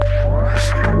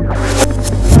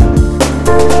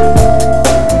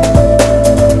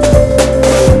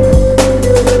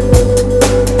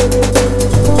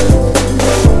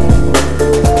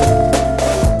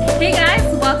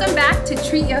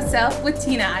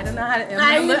I don't know how to.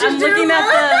 I'm looking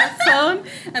at the phone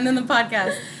and then the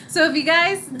podcast. So if you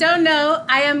guys don't know,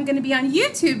 I am going to be on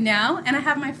YouTube now, and I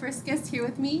have my first guest here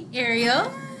with me,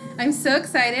 Ariel. I'm so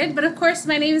excited. But of course,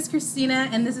 my name is Christina,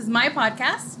 and this is my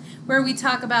podcast where we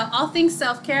talk about all things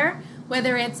self-care,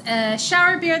 whether it's a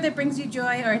shower beer that brings you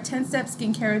joy or a 10-step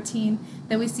skincare routine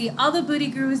that we see all the booty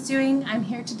gurus doing. I'm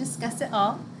here to discuss it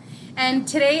all. And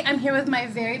today I'm here with my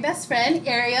very best friend,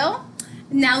 Ariel.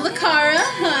 Now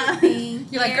Lacara.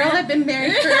 You're like, girl, I've been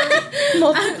married for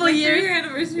multiple years. Your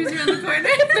anniversary's around the corner.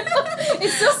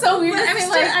 It's still so weird.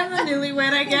 I'm the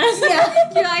newlywed, I guess.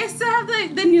 Yeah, I still have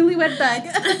the newlywed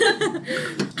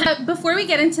bug. Before we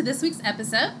get into this week's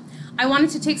episode, I wanted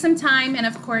to take some time and,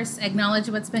 of course, acknowledge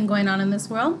what's been going on in this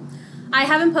world. I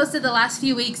haven't posted the last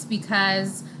few weeks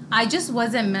because I just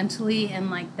wasn't mentally in,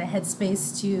 like, the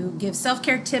headspace to give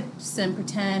self-care tips and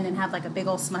pretend and have, like, a big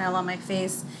old smile on my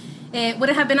face. It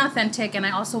wouldn't have been authentic, and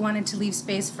I also wanted to leave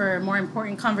space for more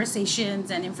important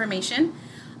conversations and information.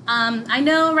 I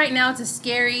know right now it's a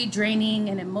scary, draining,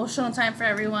 and emotional time for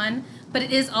everyone, but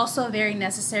it is also a very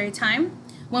necessary time.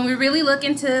 When we really look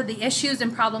into the issues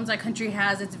and problems our country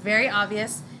has, it's very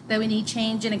obvious that we need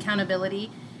change and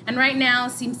accountability. And right now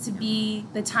seems to be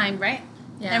the time, right?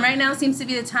 Yeah. And right now seems to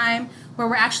be the time where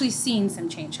we're actually seeing some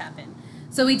change happen.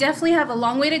 So we definitely have a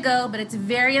long way to go, but it's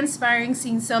very inspiring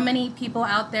seeing so many people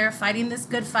out there fighting this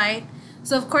good fight.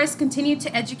 So, of course, continue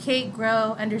to educate,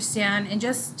 grow, understand, and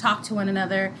just talk to one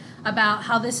another about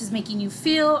how this is making you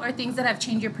feel or things that have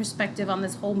changed your perspective on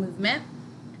this whole movement.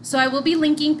 So I will be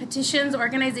linking petitions,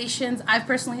 organizations I've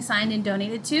personally signed and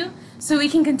donated to, so we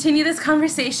can continue this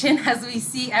conversation as we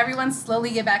see everyone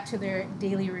slowly get back to their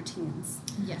daily routines.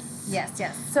 Yes.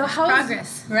 So how's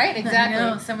progress? Right, exactly.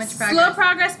 I know, so much progress. Slow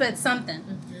progress, but it's something.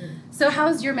 Mm-hmm. So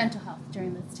how's your mental health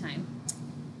during this time?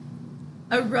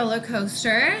 A roller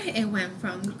coaster. It went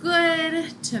from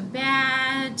good to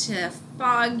bad to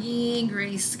foggy,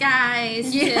 gray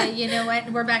skies to, you know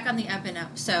what, we're back on the up and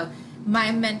up. So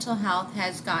my mental health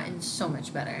has gotten so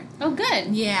much better. Oh,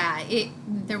 good. Yeah,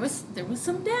 there was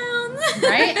some downs.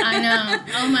 Right? I know.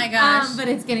 Oh my gosh. But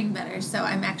it's getting better. So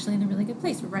I'm actually in a really good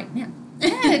place right now.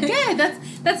 Good.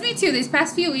 That's me too. These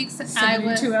past few weeks, I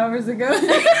was 2 hours ago.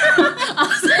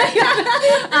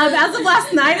 As of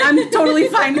last night, I'm totally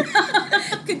fine.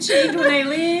 Could change when I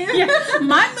leave. Yeah,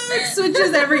 my mood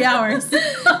switches every hour. So.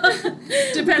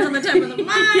 Depends on the time of the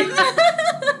month.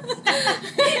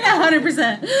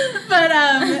 100%. But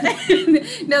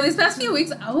no, these past few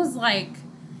weeks, I was like,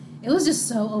 it was just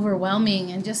so overwhelming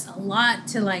and just a lot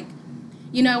to like.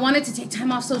 You know, I wanted to take time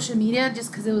off social media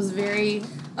just because it was it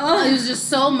was just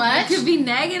so much. It could be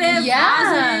negative,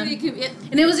 positive. It could be,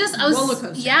 and it was just, roller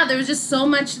coaster. Yeah, there was just so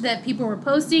much that people were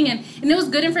posting, and it was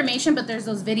good information, but there's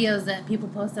those videos that people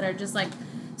post that are just, like,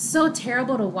 so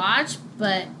terrible to watch,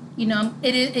 but, you know,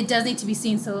 it does need to be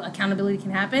seen so accountability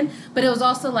can happen. But it was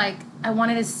also, like, I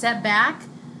wanted to step back,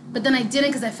 but then I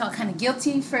didn't because I felt kind of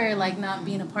guilty for, like, not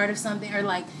being a part of something or,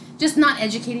 like, just not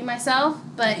educating myself,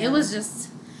 but it was just...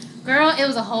 Girl, it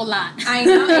was a whole lot. I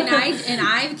know, and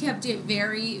I've kept it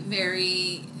very,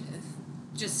 very,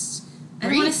 just brief. I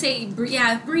don't want to say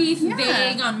brief,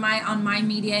 vague on my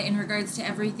media in regards to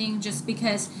everything, just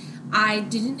because I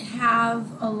didn't have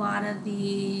a lot of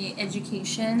the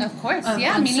education. Of course, me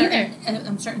neither.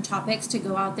 On certain topics to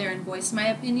go out there and voice my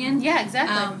opinion. Yeah,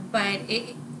 exactly. But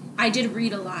I did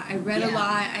read a lot. I read a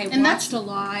lot. I watched a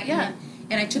lot. Yeah.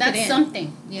 And I took it in. That's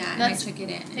something. Yeah, and I took it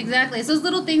in. Exactly. It's those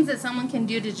little things that someone can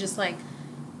do to just, like,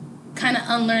 kind of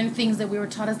unlearn things that we were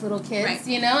taught as little kids, right.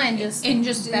 You know, and just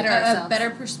better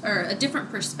ourselves. A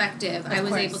different perspective. I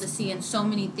was able to see in so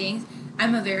many things.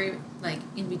 I'm a very, like,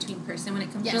 in-between person when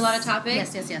it comes to a lot of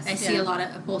topics. Yes. I see a lot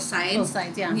of both sides. Both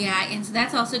sides, yeah. Yeah, and so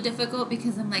that's also difficult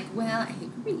because I'm like, well, I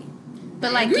agree.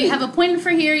 But, like, you have a point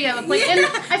for here, you have a point. Yeah. And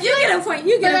I feel you get a point.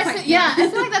 You get a point. Yeah, I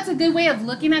feel like that's a good way of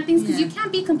looking at things because you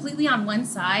can't be completely on one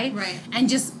side and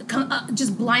just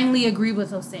blindly agree with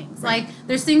those things. Right. Like,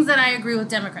 there's things that I agree with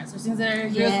Democrats. There's things that I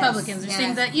agree with Republicans. There's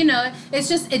things that, you know, it's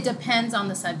just, it depends on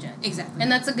the subject. Exactly.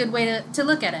 And that's a good way to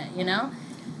look at it, you know?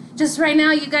 Just right now,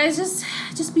 you guys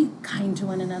just be kind to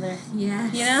one another.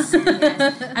 Yes. You know?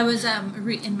 Yes. I was,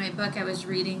 in my book, I was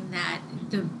reading that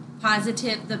the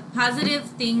positive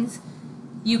things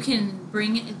you can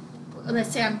bring,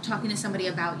 let's say I'm talking to somebody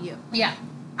about you. Yeah.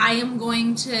 I am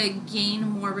going to gain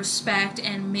more respect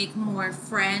and make more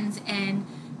friends and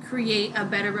create a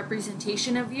better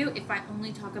representation of you if I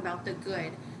only talk about the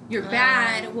good. Your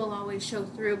bad will always show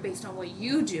through based on what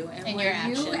you do and your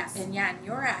actions. And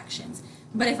your actions.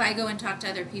 But if I go and talk to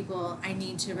other people, I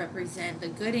need to represent the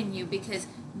good in you because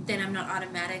then I'm not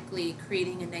automatically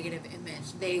creating a negative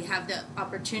image. They have the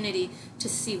opportunity to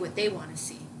see what they want to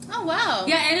see. Oh, wow.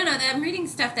 Yeah, I don't know. I'm reading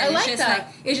stuff that is just that. Like,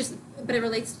 it's just, but it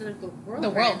relates to the world. The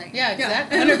world. Right? Yeah,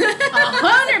 exactly.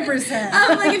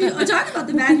 100%. Like, if you talk about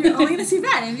the bad, you're only going to see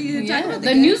bad. If you talk about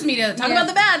the news media, talk about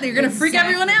the bad, you're going to freak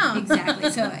everyone out.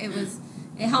 Exactly. So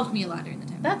it helped me a lot during the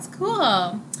time. That's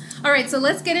cool. All right, so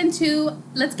let's get into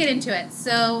it.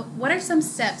 So, what are some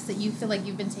steps that you feel like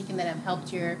you've been taking that have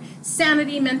helped your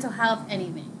sanity, mental health,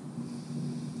 anything?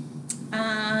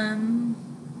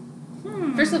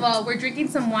 First of all, we're drinking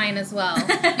some wine as well.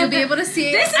 You'll be able to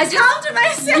see. This has helped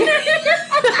my sanity.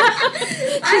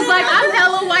 She's like, I'm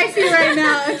hella wifey right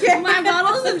now. Okay, my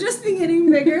bottles have just been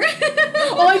getting bigger.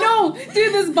 Oh, I know,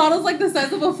 dude. This bottle's like the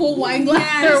size of a full wine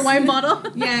glass or a wine bottle.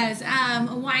 Yes,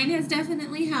 wine has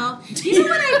definitely helped. You know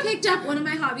what I picked up? One of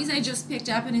my hobbies I just picked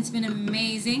up, and it's been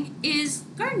amazing, is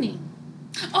gardening.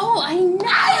 Oh, I know.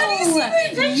 Have you seen my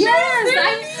pictures?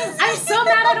 Yes, I'm so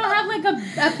mad I don't have like a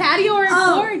patio or a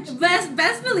porch.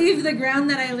 Best believe the ground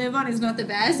that I live on is not the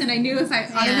best, and I knew if I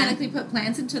automatically put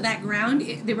plants into that ground,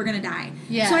 they were gonna die.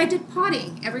 Yeah. So I did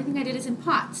potting. Everything I did is in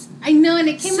pots. I know, and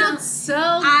it came out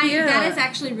so cute. That has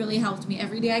actually really helped me.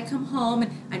 Every day I come home,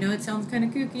 and I know it sounds kind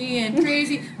of kooky and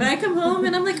crazy, but I come home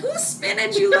and I'm like, "Ooh,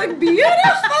 spinach, you look beautiful."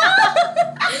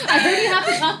 I heard you have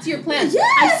to talk to your plants. Yes!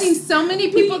 I've seen so many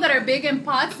people that are big in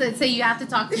pots that say you have to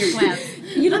talk to your plants.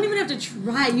 You don't even have to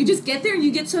try. You just get there and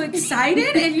you get so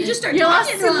excited and you just start You're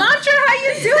talking. You're like, Cilantro, how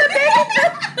you doing, baby?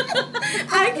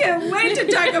 I can't wait to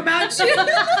talk about you.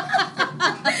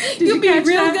 You'll be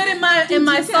real good in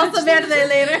my salsa verde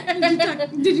later.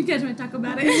 Did you catch my taco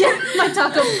about it? Yeah, my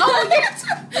taco. Oh, yes.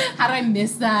 How did I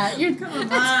miss that? You're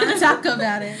talk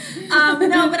about it.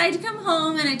 No, but I come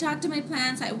home and I talk to my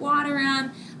plants. I water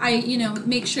them. I,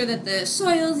 make sure that the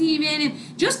soil's even, and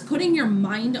just putting your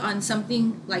mind on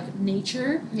something like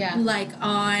nature, like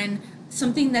on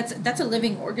something that's a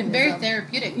living organism. Very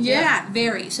therapeutic. Yeah,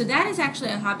 very. So that is actually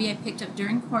a hobby I picked up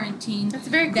during quarantine. That's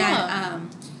very cool. That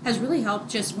has really helped.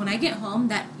 Just when I get home,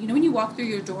 that when you walk through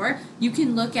your door, you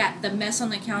can look at the mess on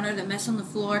the counter, the mess on the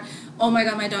floor. Oh my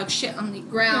God, my dog shit on the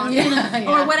ground,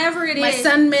 or whatever it is. My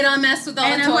son made a mess with all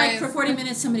the toys. And I'm like, for 40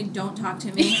 minutes, somebody don't talk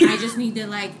to me. I just need to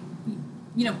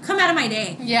come out of my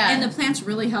day. Yeah. And the plants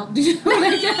really help. Be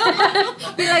like,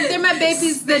 they're my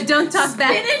babies that don't talk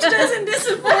back. Spinach doesn't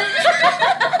disappoint.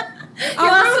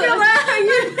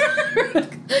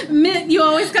 Mint, you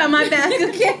always got my back,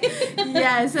 okay?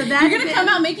 Yeah, so that's you're gonna come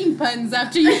out making puns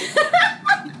after you.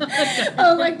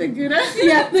 Oh, like the Gouda?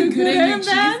 Yeah, the Gouda in your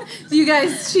cheese. So you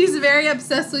guys, she's very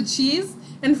obsessed with cheese.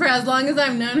 And for as long as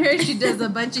I've known her, she does a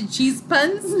bunch of cheese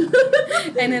puns,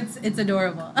 and it's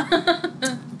adorable.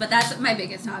 But that's my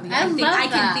biggest hobby. I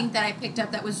can think that I picked up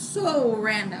that was so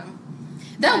random.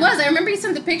 That was. I remember you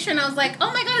sent the picture, and I was like,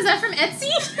 "Oh my God, is that from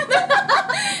Etsy?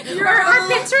 or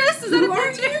Pinterest? Is that a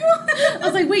picture?" I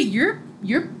was like, "Wait, you're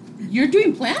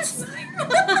doing plants?"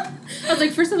 I was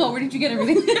like, first of all, where did you get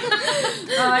everything?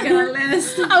 I got a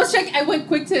list. I was checking. I went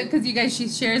quick because you guys, she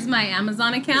shares my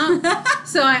Amazon account,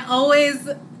 so I always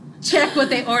check what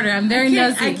they order. I'm very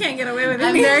nosy. I can't get away with it.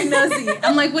 I'm very nosy.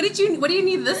 I'm like, what do you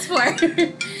need this for?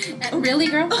 Really,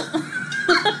 girl?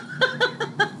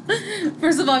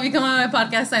 First of all, if you come on my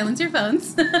podcast, silence your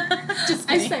phones. Just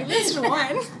I silenced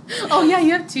one. Oh yeah,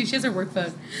 you have two. She has her work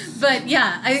phone. But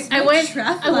yeah, I went.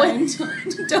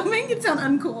 Don't make it sound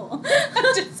uncool.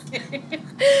 I'm just kidding.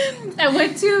 I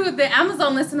went to the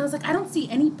Amazon list and I was like, I don't see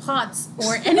any pots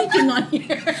or anything on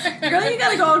here. Girl, you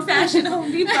gotta go old-fashioned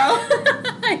Home Depot.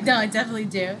 I definitely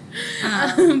do.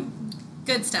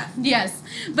 Good stuff. Yes,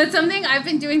 but something I've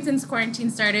been doing since quarantine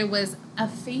started was a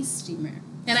face steamer.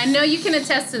 And I know you can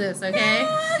attest to this, okay?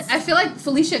 Yes. I feel like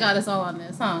Felicia got us all on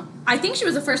this, huh? I think she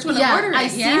was the first one to order it. I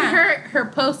seen her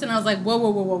post, and I was like, whoa.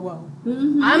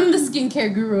 Mm-hmm. I'm the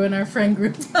skincare guru in our friend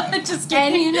group. Just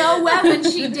kidding. And you know what? When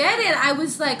she did it, I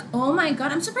was like, oh my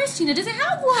God, I'm surprised Tina doesn't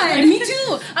have one. And me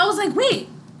too. I was like, wait,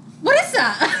 what is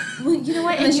that? Well, you know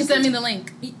what? And then she sent me the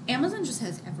link. Amazon just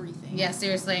has everything. Yeah,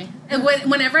 seriously. And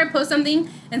whenever I post something,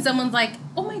 and someone's like,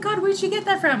 oh my God, where'd you get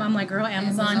that from? I'm like, girl,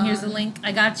 Amazon. Here's the link.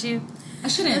 I got you. I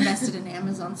should have invested in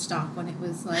Amazon stock when it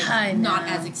was not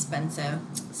as expensive.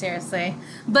 Seriously.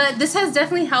 But this has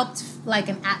definitely helped like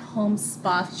an at-home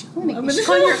spa. You should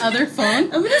call your other phone.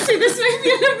 I'm going to say this might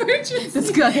be an emergency. Let's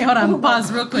go. Okay, hold on.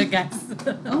 Pause real quick, guys.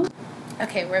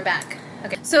 Okay, we're back.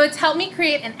 Okay, so it's helped me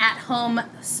create an at-home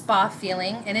spa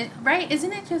feeling. And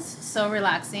isn't it just so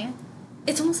relaxing?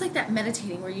 It's almost like that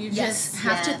meditating where you just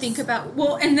have to think about,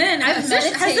 and then has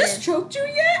this choked you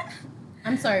yet?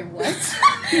 I'm sorry, what?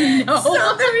 No. So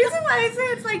the reason why I say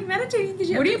it's like meditating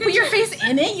because What do you put your face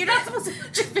in it? You're not supposed to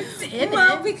put your face in it.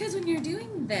 Well, because when you're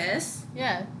doing this,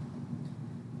 yeah.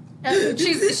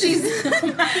 She's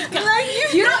oh my God. Like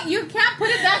you can't put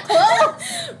it that close.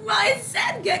 Well, I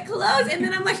said get close, and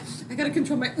then I'm like, I gotta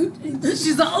control my.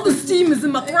 She's like, all the steam is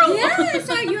in my throat. Yeah,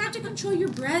 so you have to control your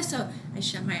breath. So I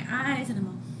shut my eyes, and I'm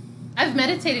all. I've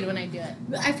meditated when I do it.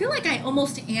 I feel like I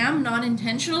almost am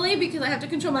non-intentionally because I have to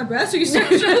control my breath, so you start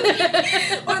choking,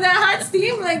 or that hot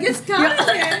steam like gets caught in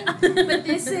there. But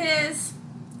this is.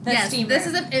 Yes, steamer. this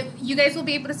is you guys will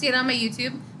be able to see it on my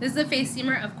YouTube. This is a face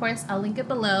steamer. Of course, I'll link it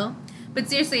below. But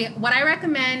seriously, what I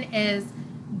recommend is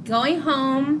going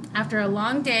home after a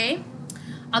long day.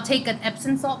 I'll take an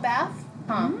Epsom salt bath.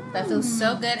 That feels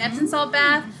so good. Epsom salt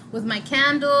bath with my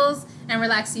candles and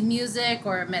relaxing music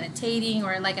or meditating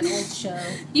or like an old show.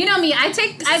 You know me. I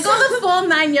go the full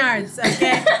 9 yards.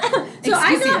 Okay. So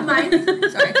I got mine.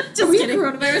 Sorry. Just kidding.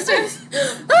 Coronavirus times.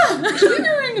 Should we be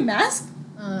wearing a mask?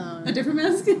 A different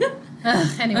mask?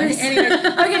 Anyways.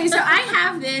 Okay, so I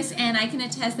have this, and I can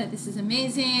attest that this is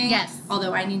amazing. Yes.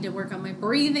 Although I need to work on my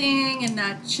breathing and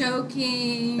not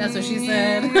choking. That's what she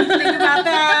said. Think about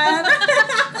that.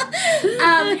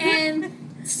 And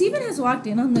Steven has walked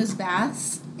in on those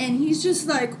baths, and he's just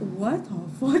like, what the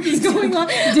fuck is going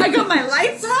on? I got my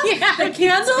lights on, the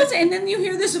candles, and then you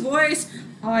hear this voice,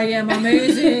 I am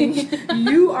amazing.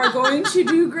 You are going to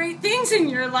do great things in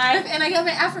your life. And I got my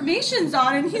affirmations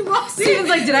on, and he walks in. He was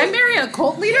like, did I marry a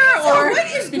cult leader? Or what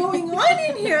is going on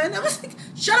in here? And I was like,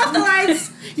 shut off the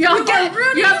lights.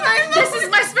 This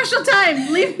is my special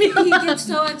time. Leave me alone. He gets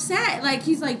so upset. Like,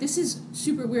 he's like, this is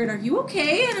super weird. Are you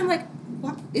okay? And I'm like,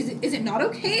 what? Is it not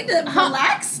okay to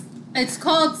relax? It's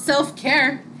called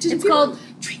self-care. It's called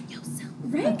treat yourself.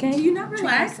 Right? Okay. Do you not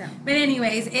relax? But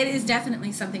anyways, it is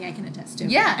definitely something I can attest to.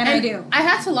 Yeah. And I do. I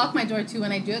have to lock my door, too,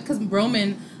 when I do it, because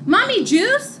Roman, Mommy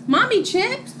juice? Mommy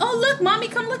chips? Oh, look, Mommy,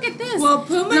 come look at this. Well,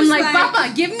 Puma's and I'm like,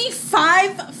 Papa, give me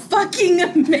 5 fucking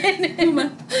minutes.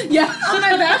 Puma. Yeah. On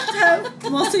my bathtub.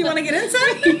 Well, so you want to get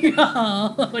inside?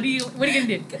 Yeah. What are you gonna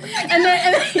do?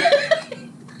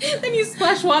 And then you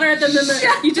splash water at them, and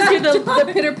you just hear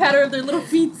the pitter patter of their little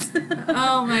feet.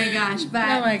 Oh my gosh!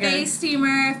 But face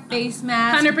steamer, face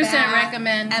mask, 100%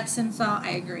 recommend. Epsom salt.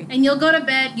 I agree. And you'll go to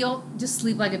bed. You'll just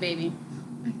sleep like a baby.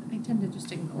 I tend to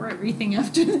just ignore everything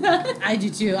after that. I do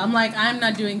too. I'm like, I'm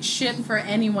not doing shit for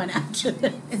anyone after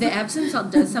this. The Epsom salt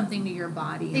does something to your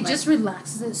body. It just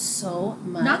relaxes it so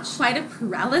much. Not quite a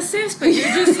paralysis, but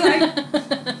you're just like,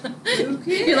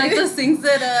 okay. You're like those things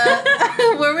that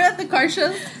where we're at the car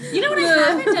show. You know what I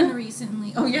haven't done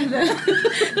recently? Oh yeah, the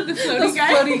floaty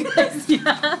guy. Floaty guys. Yeah.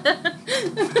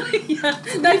 Yeah.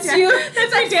 That's you.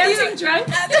 That's like dancing drunk.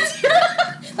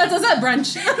 That's us at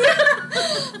brunch.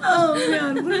 Oh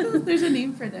man, what are those? There's a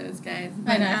name for those guys.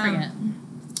 I know, I forget.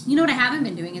 You know what I haven't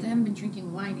been doing is I haven't been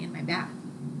drinking wine in my bath.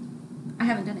 I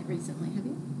haven't done it recently. Have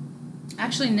you?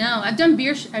 Actually, no. I've done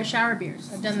shower beers.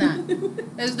 I've done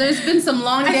that. There's been some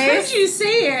long days. I heard you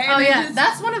say it. Oh yeah,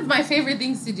 that's one of my favorite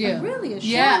things to do. Really, a shower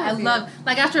Yeah, beer. I love.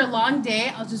 Like after a long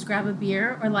day, I'll just grab a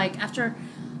beer, or like after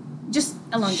just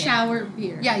a long day. Shower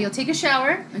beer. Yeah, you'll take a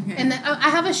shower, Okay. and then I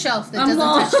have a shelf that doesn't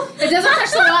touch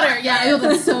the water. Yeah, ew,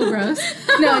 that's so gross.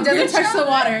 No, it doesn't touch the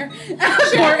water.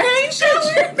 Champagne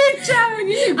shower. Big shower. When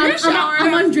you say beer shower,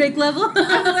 I'm on Drake level.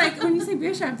 I'm like, when you say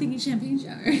beer shower, I'm thinking champagne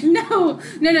shower. No.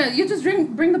 You just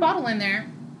bring the bottle in there.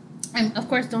 And of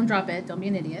course, don't drop it. Don't be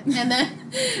an idiot. And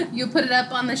then you put it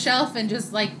up on the shelf and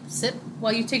just like sip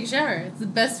while you take a shower. It's the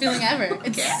best feeling ever.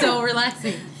 It's so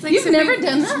relaxing. It's like You've never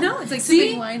done that? No, it's like See,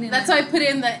 sipping wine. that's why I put it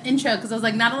in the intro, because I was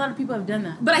like, not a lot of people have done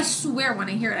that. But I swear, when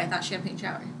I hear it, I thought champagne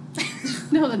shower.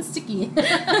 No, that's sticky.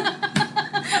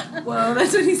 Whoa,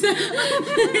 that's what he said.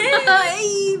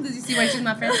 Did you see why she's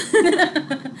not friends?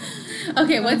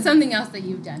 Okay, what's something else that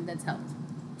you've done that's helped?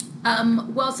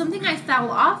 Well, something I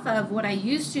fell off of what I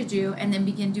used to do and then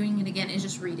began doing it again is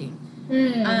just reading.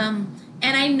 And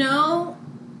I know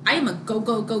I am a go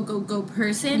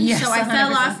person, yes, so I 100%.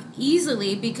 fell off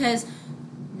easily because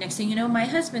next thing you know, my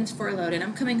husband's furloughed and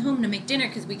I'm coming home to make dinner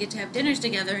because we get to have dinners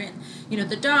together and, you know,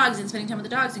 the dogs and spending time with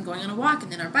the dogs and going on a walk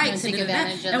and then our bikes take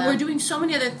advantage of and that. we're doing so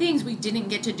many other things we didn't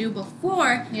get to do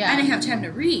before. Yeah. I didn't have time to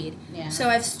read. Yeah. So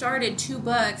I've started 2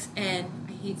 books and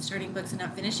I hate starting books and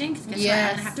not finishing because guess what?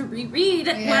 Yes. I'm gonna have to reread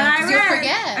what Yeah, I 'cause read. you'll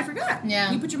forget. I forgot.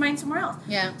 Yeah. You put your mind somewhere else.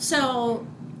 Yeah. So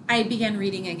I began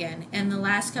reading again, and the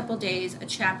last couple days, a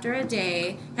chapter a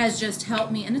day has just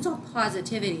helped me, and it's all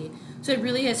positivity. So it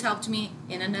really has helped me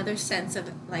in another sense of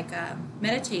like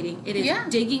meditating. It is Yeah.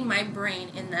 digging my brain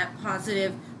in that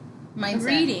positive Mindset.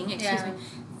 reading. Excuse Yeah. me.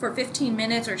 for 15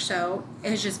 minutes or so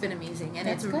has just been amazing. And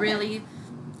That's it's good. really,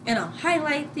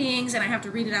 highlight things, and I have to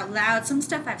read it out loud. Some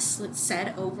stuff I've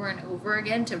said over and over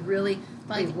again to really,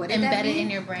 what did that embed it mean?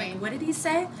 in your brain. What did he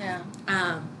say?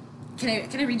 Yeah.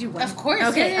 Can I read you one? Of course.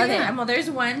 Okay, Yeah. Well, there's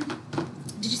one.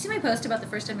 Did you see my post about the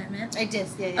First Amendment? I did.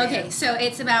 Yeah. Okay, so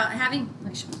it's about having. Let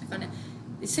me show my phone.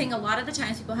 It's saying a lot of the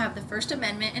times people have the First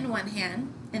Amendment in one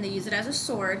hand and they use it as a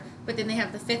sword, but then they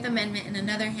have the Fifth Amendment in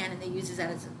another hand and they use it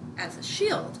as a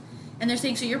shield. And they're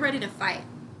saying, so you're ready to fight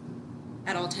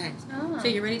at all times. Oh. So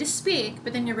you're ready to speak,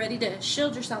 but then you're ready to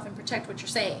shield yourself and protect what you're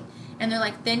saying. And they're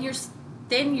like, what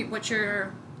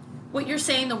you're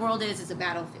saying the world is a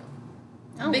battlefield.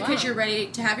 Oh, because wow. you're ready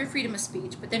to have your freedom of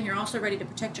speech, but then you're also ready to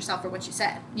protect yourself for what you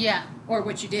said. Yeah. Or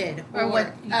what you did. Or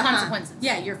what consequences.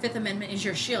 Yeah, your Fifth Amendment is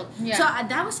your shield. Yeah. So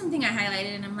that was something I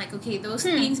highlighted, and I'm like, okay, those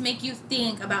things make you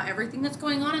think about everything that's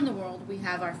going on in the world. We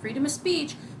have our freedom of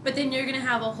speech, but then you're going to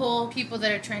have a whole... people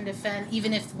that are trying to defend,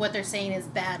 even if what they're saying is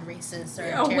bad, racist,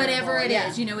 or terrible, whatever it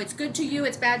is. Yeah. It's good to you,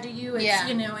 it's bad to you. It's, Yeah.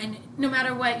 And no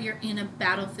matter what, you're in a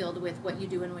battlefield with what you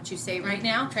do and what you say right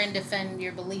now. Trying to defend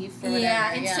your belief or whatever.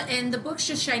 Yeah, and the book's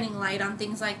just shining light on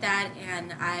things like that,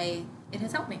 and it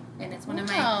has helped me. And it's one of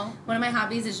my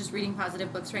hobbies is just reading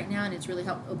positive books right now, and it's really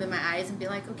helped open my eyes and be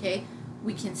like, okay,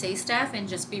 we can say stuff and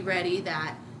just be ready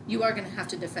that you are going to have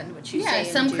to defend what you say.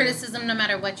 Yeah, some criticism no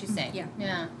matter what you say.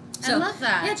 Yeah. So, I love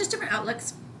that. Yeah, just different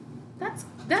outlooks.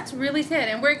 That's really good,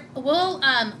 and we'll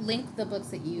link the books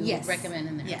that you Yes. recommend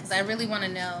in there Yes. because I really want to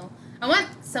know. I want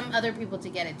some other people to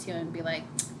get it too and be like,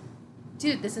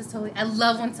 dude, this is totally. I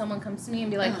love when someone comes to me and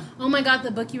be like, oh my god,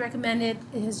 the book you recommended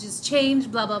it has just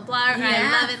changed, blah blah blah. Yeah.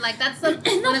 I love it. Like that's And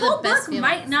one the of whole the best book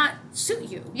might not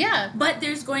suit you. Yeah, But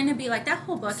there's going to be like that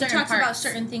whole book. Certain It talks about parts.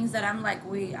 certain things that I'm like,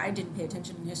 I didn't pay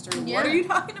attention in history. Yeah. What are you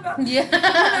talking about? Yeah.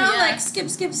 Yeah. Like skip.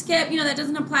 That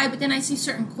doesn't apply. But then I see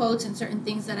certain quotes and certain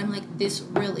things that I'm like, this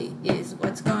really is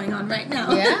what's going on right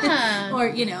now. Yeah.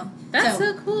 Or That's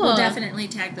so cool. We'll definitely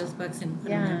tag those books and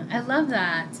put them Yeah, I love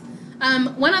that.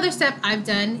 One other step I've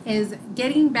done is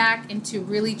getting back into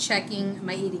really checking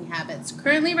my eating habits.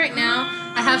 Currently, right now,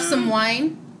 I have some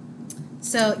wine.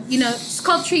 So, it's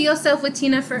called Treat Yourself with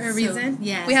Tina for a reason.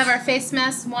 Yes. We have our face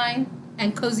mask, wine,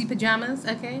 and cozy pajamas,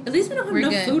 okay? At least we don't have We're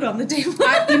enough good. food on the table.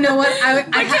 You know what?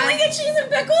 Why can't we get cheese and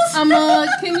pickles?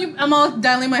 I'm all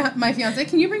dialing my fiance.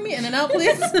 Can you bring me In-N-Out,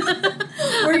 please?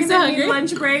 We're I'm so gonna need hungry.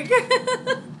 lunch break.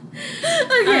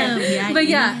 Okay. But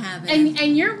eating yeah, habits.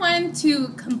 and you're one to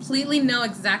completely know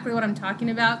exactly what I'm talking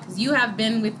about because you have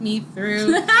been with me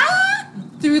through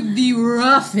the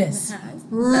roughest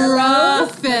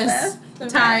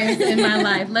times in my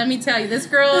life. Let me tell you, this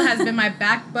girl has been my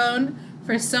backbone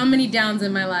for so many downs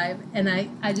in my life, and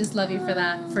I just love you for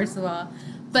that, first of all.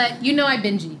 But I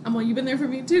binge eat. You've been there for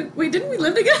me too. Wait, didn't we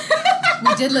live together?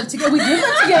 We did live together. Wait a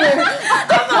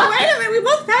minute, we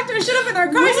both packed our shit up in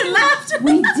our cars and left.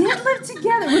 We did live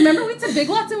together. Remember we went to Big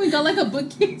Lots and we got like a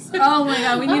bookcase? Oh my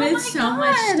god, we needed so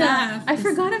much stuff. I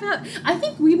forgot about. I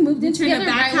think we moved in together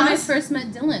back right when I house? first met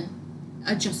Dylan.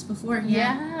 Just before,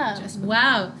 Just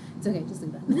wow. It's okay, just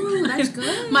leave that. Ooh, that's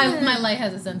good. My light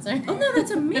has a sensor. Oh no,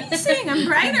 that's amazing. I'm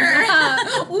brighter.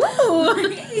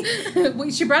 Ooh.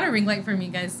 Well, she brought a ring light for me,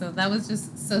 guys, so that was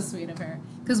just so sweet of her.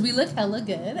 Because we look hella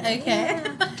good, okay?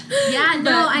 Yeah, no,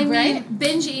 But, I mean, right?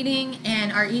 binge eating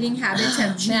and our eating habits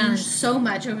have changed so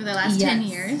much over the last 10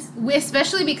 years.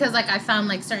 Especially because, I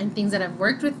found, certain things that have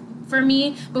worked for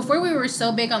me. Before we were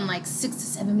so big on, 6 to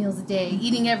 7 meals a day,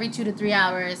 eating every 2 to 3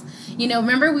 hours.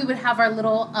 Remember we would have our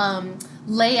little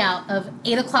layout of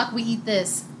 8 o'clock we eat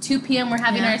this, 2 p.m. we're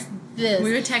having our this.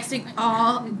 We were texting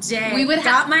all day. We would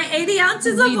got my 80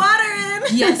 ounces of water in.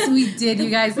 Yes, we did, you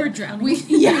guys. We're drowning.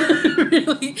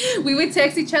 Really. We would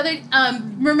text each other.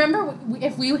 Remember,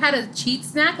 if we had a cheat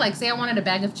snack, say I wanted a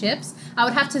bag of chips, I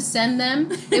would have to send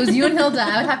them. It was you and Hilda.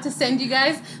 I would have to send you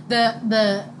guys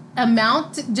the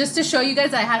amount just to show you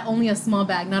guys I had only a small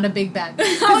bag, not a big bag. Do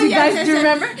you guys do you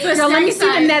remember? Girl, let me see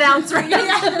the net ounce right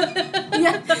now.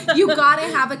 Yeah. You gotta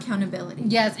have accountability.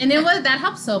 Yes, and that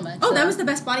helped so much. Oh, that was the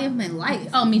best body of my life.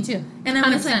 Oh, me too. And I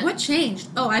was 100%. like, what changed?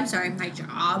 Oh, I'm sorry, my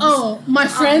jobs. Oh, my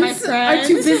friends are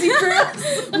too busy for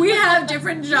us. We have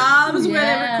different jobs where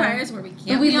it requires where we can't.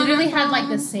 But we be on literally our had phone.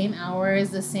 the same hours,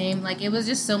 the same it was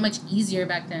just so much easier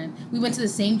back then. We went to the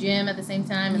same gym at the same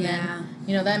time, and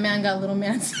then that man got little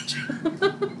man syndrome.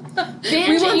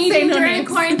 Binge eating during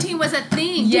quarantine was a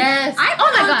thing. Yes. I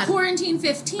put on quarantine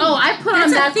 15. Oh, I put That's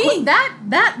on that thing.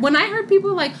 that when I heard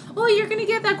people oh, you're gonna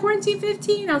get that quarantine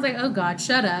 15, I was like, oh god,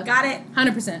 shut up. Got it.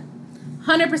 100%.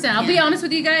 100%. I'll be honest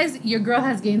with you guys. Your girl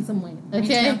has gained some weight.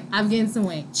 Okay, I've gained some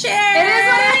weight. Cheers! It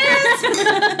is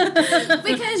what it is.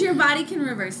 Because your body can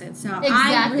reverse it. So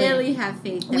I really have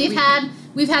faith. That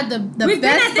we've had the we've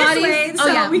best been at bodies. this weight,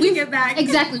 so we can get back.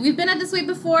 Exactly. We've been at this weight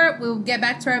before. We'll get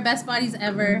back to our best bodies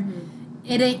ever.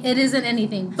 It isn't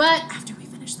anything, but after we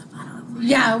finish the bottle of wine.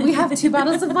 Yeah, we have 2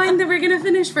 bottles of wine that we're gonna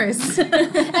finish first,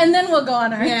 and then we'll go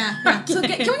on our. Yeah. So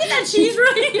can we get that cheese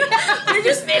right? I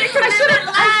just made a commitment.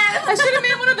 I should have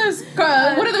made one of those.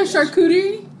 What are those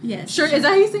charcuterie? Yes. Is that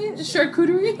how you say it?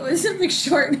 Charcuterie? Oh, it's something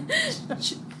short.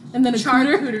 And then a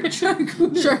charcuterie.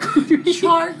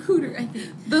 Charcuterie, I think.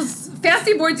 Those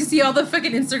fancy boards you see all the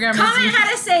fucking Instagrammers. Comment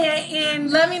how to say it in.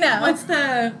 Let me know. What's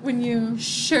when you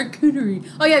charcuterie?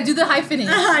 Oh yeah, do the hyphening.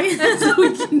 So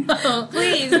we can know.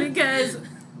 Please, because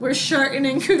we're sharting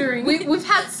and cootering. We've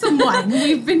had some wine.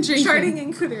 We've been drinking. Sharting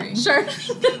and cootering.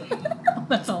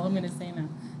 That's all I'm gonna say now.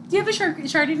 Do you have a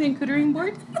sharting and cootering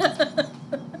board?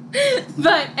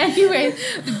 But anyways,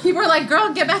 people are like,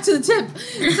 girl, get back to the tip.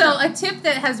 So a tip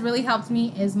that has really helped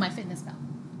me is MyFitnessPal.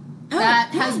 That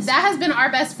has been our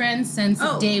best friend since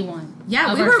day one.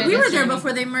 Yeah, we were there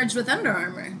before they merged with Under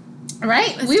Armour.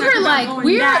 Right? We are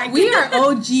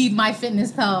OG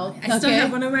MyFitnessPal. I still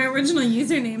have one of my original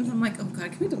usernames. I'm like, oh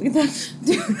god, can we delete that?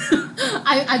 Dude,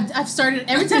 I've started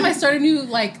every time I start a new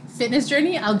fitness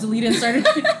journey, I'll delete and start a new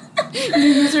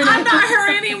username. I'm not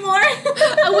her anymore.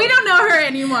 We don't know her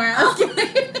anymore.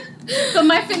 Okay. But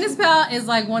MyFitnessPal is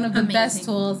one of the best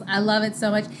tools. I love it so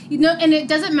much. And it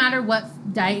doesn't matter what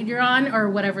diet you're on or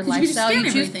whatever lifestyle you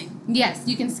choose. Everything. Yes,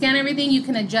 you can scan everything. You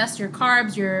can adjust your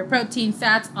carbs, your protein,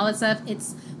 fats, all that stuff.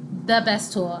 It's the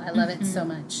best tool. I love it so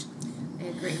much. I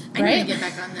agree. I need to get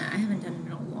back on that. I haven't done it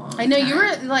in a long time. I know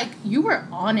you were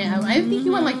on it. I think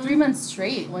you went 3 months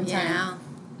straight one time.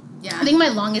 Yeah. I think my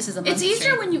longest is a month. It's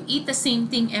easier when you eat the same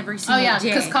thing every single day.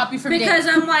 because copy from because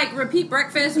I'm repeat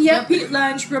breakfast, repeat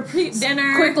lunch, repeat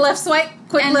dinner. Quick left swipe,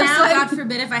 quick left swipe. And now, God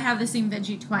forbid, if I have the same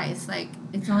veggie twice,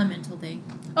 it's all a mental thing.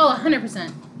 Oh,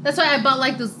 100%. That's why I bought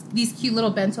these cute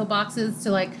little bento boxes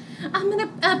to I'm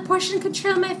gonna portion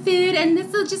control my food, and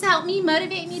this will just help me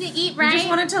motivate me to eat right. I just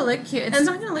want it to look cute. It's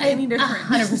not gonna look any different.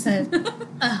 100%.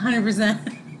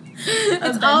 100%.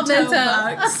 It's all bento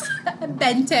box.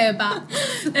 Bento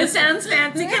box. It sounds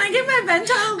fancy. Can I get my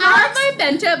bento box? I have my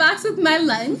bento box with my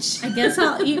lunch. I guess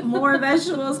I'll eat more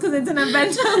vegetables because it's in a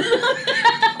bento box.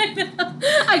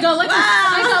 I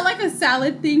got a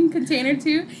salad thing container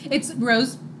too. It's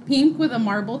rose pink with a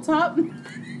marble top.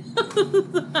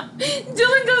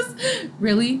 Dylan goes,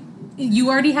 really? You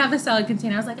already have a salad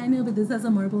container. I was like, I know, but this has a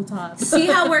marble top. See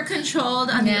how we're controlled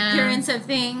on the appearance of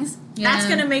things? Yeah. That's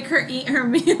going to make her eat her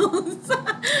meals.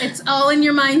 It's all in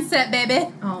your mindset,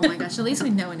 baby. Oh my gosh, at least we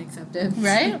know and accept it.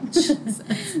 Right?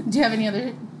 Do you have any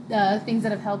other things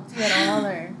that have helped you at all?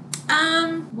 Or?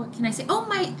 What can I say? Oh,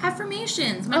 my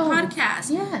affirmations, my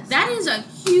podcast. Yes. That is a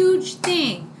huge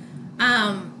thing.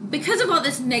 Because of all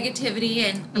this negativity,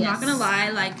 and I'm not going to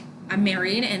lie, I'm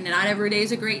married, and not every day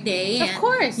is a great day. Of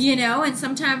course. And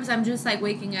sometimes I'm just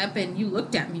waking up, and you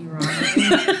looked at me wrong.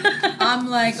 I'm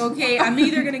like, okay, I'm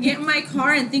either going to get in my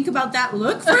car and think about that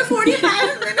look for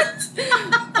 45 minutes,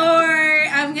 or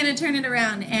I'm going to turn it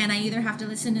around, and I either have to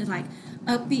listen to,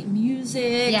 upbeat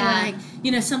music,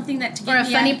 something that to get me or a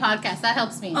funny podcast. That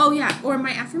helps me. Oh, yeah. Or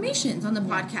my affirmations on the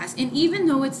podcast. And even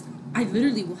though I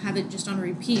literally will have it just on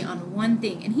repeat on one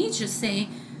thing, and he's just saying,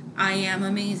 I am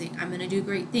amazing. I'm going to do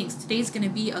great things. Today's going to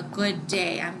be a good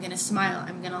day. I'm going to smile.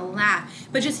 I'm going to laugh.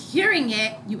 But just hearing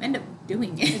it, you end up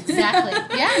doing it. Exactly.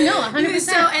 Yeah, no, 100%.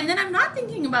 So, and then I'm not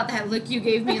thinking about that look you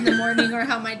gave me in the morning or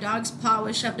how my dog's paw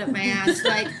was shoved up my ass,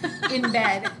 in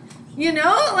bed.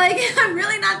 I'm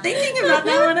really not thinking about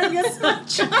that when I get to my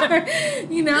car,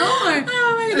 or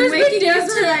I'm waking up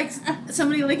to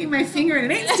somebody licking my finger,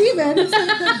 and it ain't Steven, it's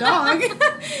the dog.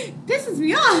 Pisses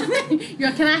me off. You're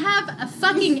like, can I have a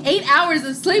fucking 8 hours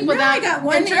of sleep without I got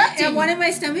one in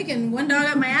my stomach and one dog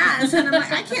up my ass, and I'm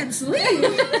like, I can't sleep.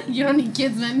 You don't need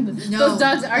kids, man. No. Those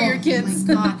dogs are your kids.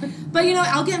 Oh my God. But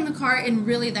I'll get in the car, and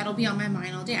really that'll be on my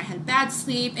mind all day. I had bad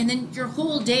sleep, and then your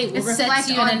whole day will reflect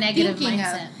you on in a negative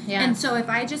mindset. Yeah. And so if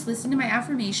I just listen to my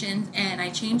affirmations and I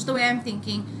change the way I'm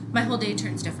thinking, my whole day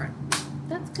turns different.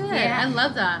 That's good. Yeah. I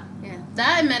love that. Yeah.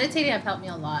 That and meditating have helped me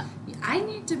a lot. I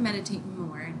need to meditate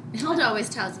more. Hilda always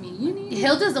tells me, you need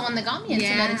Hilda's the one that got me into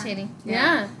meditating.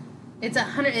 Yeah. It's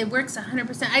 100. It works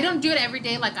 100%. I don't do it every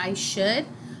day like I should,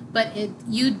 but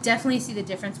you definitely see the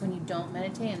difference when you don't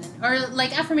meditate, or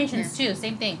affirmations too.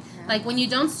 Same thing. Yeah. When you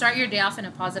don't start your day off in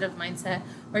a positive mindset,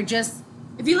 or just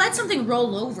if you let something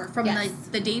roll over from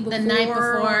the day before, the night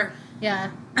before,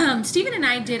 Yeah. Stephen and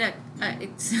I did it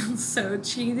sounds so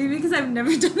cheesy because I've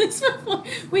never done this before.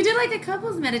 We did like a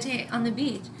couples meditate on the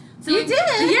beach. So you did?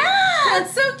 Yeah.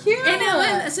 That's so cute.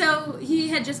 And so he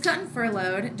had just gotten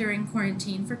furloughed during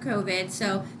quarantine for COVID.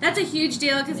 So that's a huge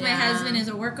deal because my husband is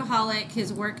a workaholic.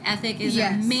 His work ethic is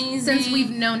amazing. Since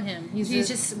we've known him. He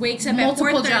just wakes up at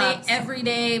 4:30 every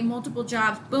day, multiple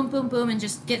jobs, boom, boom, boom, and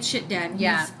just gets shit done.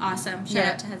 Yeah. He's awesome. Shout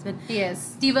out to husband. He is.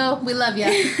 Steve-O, we love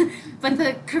you. But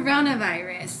the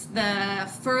coronavirus, the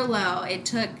furlough, it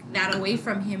took that away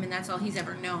from him, and that's all he's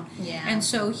ever known. Yeah. And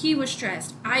so he was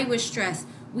stressed. I was stressed.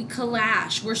 We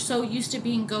clash. We're so used to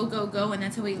being go, go, go, and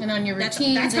that's how we... And on your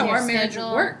routines That's how our marriage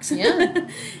works. Yeah.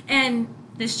 And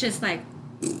it's just like...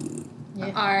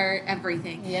 our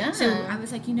everything. Yeah. So I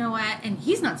was like, you know what? And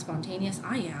he's not spontaneous.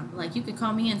 I am. Like, you could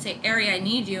call me and say, Ari, I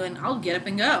need you, and I'll get up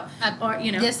and go. Or,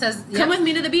 you know, come with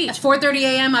me to the beach. At 4:30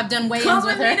 a.m., I've done weigh-ins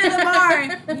with her. Come with me to the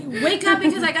bar. Wake up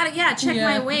because I got to, check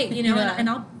my weight, you know, and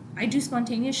I do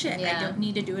spontaneous shit. Yeah. I don't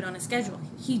need to do it on a schedule.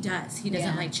 He does. He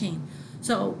doesn't like change.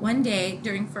 So one day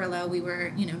during furlough, we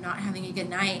were, not having a good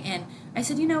night, and I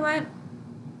said, you know what?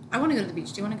 I want to go to the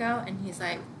beach. Do you want to go? And he's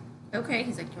like, okay.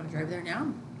 He's like, do you want to drive there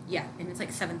now? Yeah, and it's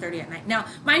like 7:30 at night. Now,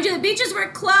 mind you, the beaches were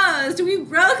closed. We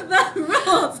broke the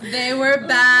rules. They were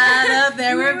bad.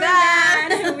 They were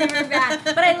bad. We were bad.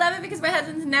 But I love it because my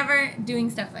husband's never doing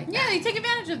stuff like that. Yeah, you take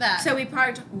advantage of that. So we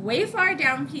parked way far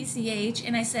down PCH,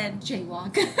 and I said,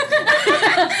 jaywalk.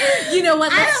 You know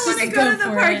what? I don't want to go to the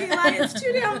parking lot. It's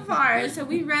too damn far. So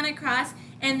we ran across.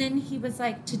 And then he was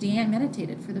like, today I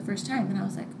meditated for the first time. And I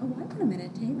was like, oh, I want to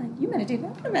meditate. Like, you meditate, I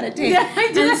want to meditate. Yeah,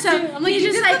 I did. And so I'm like, he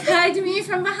just like hugged me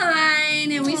from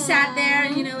behind. And we sat there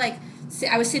and,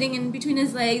 I was sitting in between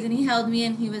his legs and he held me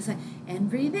and he was like, and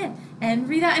breathe in and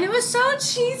breathe out. And it was so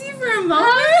cheesy for a moment.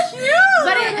 How cute!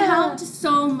 But it helped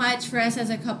so much for us as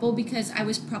a couple because I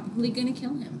was probably going to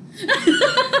kill him.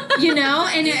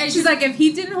 And she's like, if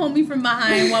he didn't hold me from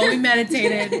behind while we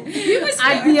meditated,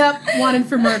 I'd be up wanted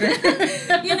for murder.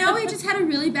 We just had a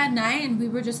really bad night and we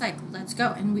were just like, let's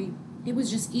go. And it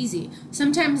was just easy.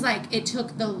 Sometimes like it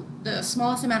took the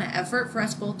smallest amount of effort for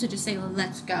us both to just say,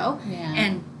 let's go. Yeah.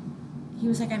 And he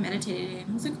was like, I meditated,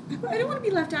 and I was like, I don't want to be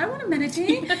left out. I want to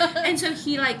meditate. And so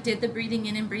he like did the breathing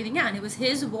in and breathing out, and it was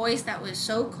his voice that was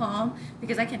so calm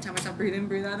because I can't tell myself breathe in,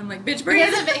 breathe out. I'm like, bitch, breathe.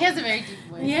 He has a very deep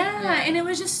voice. Yeah, and it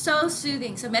was just so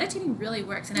soothing. So meditating really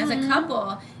works, and as a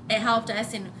couple, it helped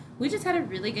us, and we just had a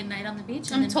really good night on the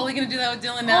beach. I'm totally going to do that with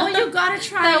Dylan now. Oh, you got to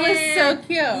try it. That was so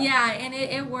cute. Yeah, and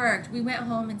it worked. We went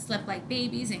home and slept like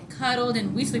babies and cuddled,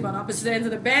 and we sleep on opposite ends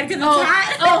of the bed because it's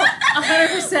hot. Oh,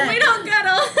 100%. We don't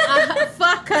cuddle.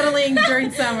 Fuck cuddling during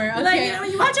summer. Okay.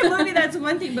 Like, you watch a movie, that's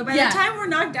one thing, but by the time we're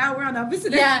knocked out, we're on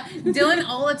opposite ends. Yeah, Dylan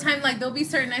all the time, like, there'll be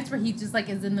certain nights where he just, like,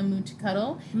 is in the mood to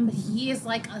cuddle, but he is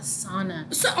like a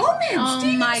sauna. So,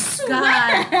 my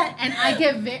God.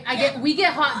 And we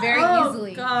get hot very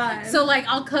easily. God. So, like,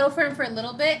 I'll cuddle for him for a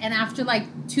little bit, and after, like,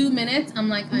 2 minutes, I'm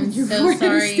like, I'm so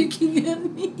sorry.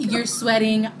 You're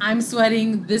sweating. I'm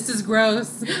sweating. This is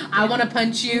gross. I want to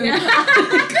punch you.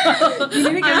 Yeah. You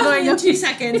need to get going in 2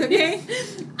 seconds, okay?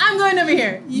 I'm going over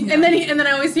here. Yeah. And then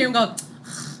I always hear him go,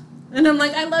 and I'm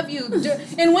like, I love you.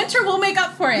 In winter, we'll make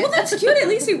up for it. Well, that's cute. At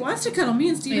least he wants to cuddle. Me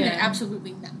and Steven are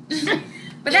absolutely not.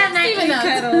 But that night we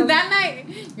cuddled. That night,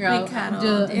 we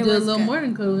cuddled. Do a little more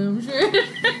than cuddle, I'm sure.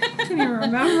 Can you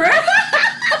remember?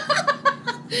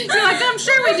 You're like, I'm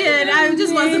sure we did. I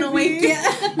just wasn't awake.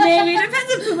 Yeah. Maybe.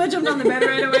 Depends if Puma jumped on the bed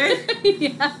right away.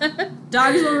 Yeah.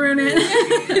 Dogs will ruin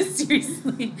it.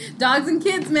 Seriously. Dogs and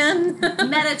kids, man.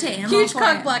 Meditate. Huge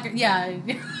cock blocker. Yeah.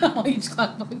 Huge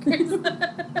cock blockers.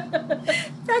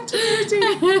 Back to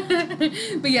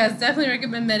meditating. But yes, definitely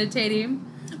recommend meditating.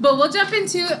 But we'll jump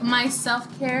into my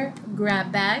self-care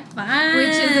grab bag. Fun.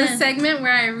 Which is a segment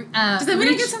where I does that mean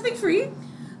I get something free?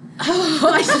 Oh,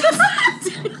 I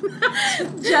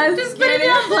just put it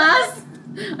on blast.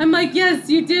 I'm like, yes,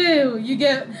 you do. You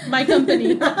get my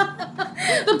company.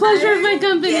 The pleasure of my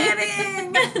company.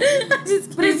 Kidding.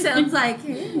 But it sounds like,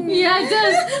 hey. Yeah, it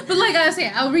does. But like I say,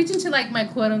 I'll reach into like my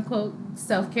quote unquote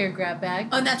self-care grab bag.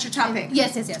 Oh, that's your topic.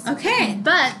 Yes. Okay.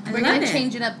 But we're going to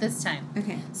change it up this time.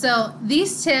 Okay. So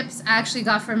these tips I actually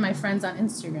got from my friends on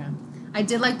Instagram. I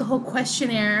did like the whole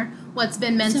questionnaire. What's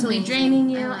been mentally draining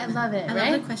you? I love it. I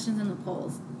love the questions and the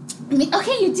polls.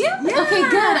 Okay, you do? Yeah. Okay,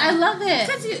 good. I love it.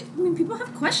 Because people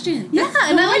have questions. Yeah,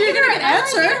 and I like you're gonna get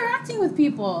answered. I like interacting with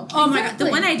people. Oh my god, the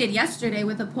one I did yesterday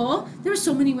with the poll, there were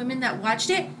so many women that watched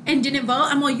it and didn't vote.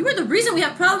 I'm like, you were the reason we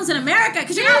have problems in America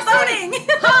because you're not voting.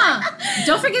 Huh?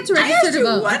 Don't forget to register to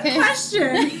vote. I asked you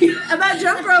one question about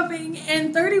jump roping,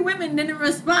 and 30 women didn't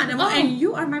respond. And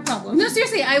you are my problem. No,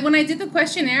 seriously. When I did the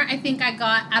questionnaire, I think I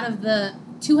got out of the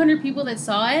 200 people that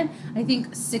saw it, I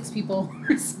think 6 people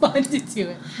responded to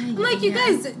it. I'm like, you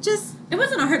guys, just... It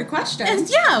wasn't a hard question. And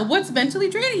yeah, what's mentally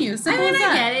draining you? Simple as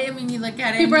that. I get it. I mean, you look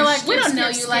at it. People are like, we don't know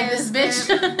you like this, bitch.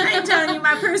 I'm telling you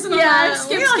my personal life.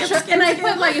 Skip. And I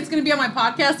put like, it's going to be on my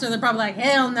podcast, or they're probably like,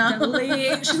 hell no.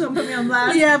 She's going to put me on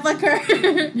blast. Yeah, fuck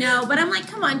her. No, but I'm like,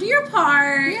 come on, do your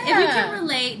part. Yeah. If you can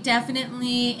relate,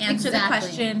 definitely answer the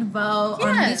question, vote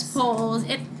on these polls.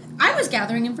 I was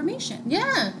gathering information.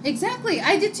 Yeah, exactly.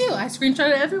 I did too. I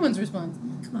screenshotted everyone's response.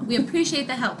 Come on, we appreciate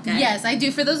the help, guys. Yes, I do.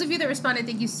 For those of you that responded,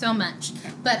 thank you so much. Okay.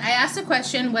 But I asked a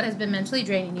question, what has been mentally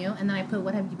draining you? And then I put,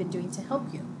 what have you been doing to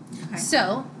help you? Okay.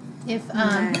 So, if,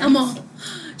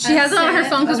 she has it on her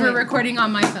phone because we're recording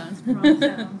on my phone. Wrong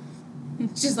phone.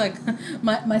 She's like,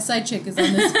 my side chick is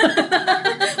on this phone.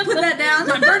 Put that down.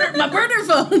 My burner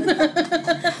phone.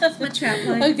 That's my trap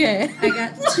line. Okay. I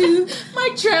got 2 my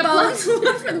trap phones,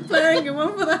 one for the plug and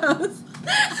one for the house.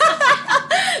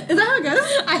 Is that how it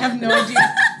goes? I have no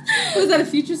idea. Was that a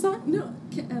Future song? No.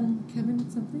 Kevin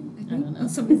something? I don't know.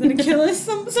 Somebody's gonna kill us.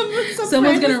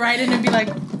 Someone's gonna write in and be like,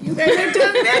 you guys are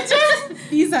done, bitches.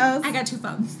 These house. I got 2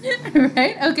 phones.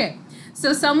 Right? Okay.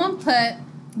 So someone put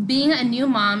being a new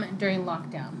mom during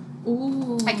lockdown.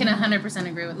 Ooh. I can 100%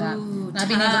 agree with that. Ooh, Not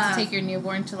being able to take your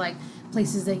newborn to like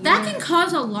places that can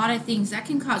cause a lot of things. That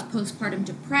can cause postpartum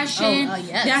depression. Oh,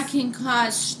 yes. That can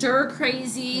cause stir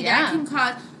crazy. Yeah. That can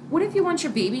cause. What if you want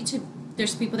your baby to?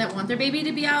 There's people that want their baby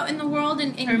to be out in the world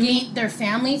and or meet their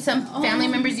family. Some family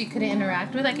members you couldn't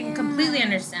interact with. I can completely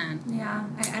understand. Yeah,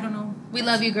 I don't know. We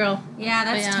love you, girl. Yeah,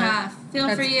 that's tough.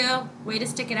 Feel for you. Way to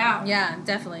stick it out. Yeah,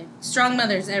 definitely. Strong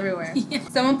mothers everywhere. Yeah.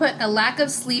 Someone put a lack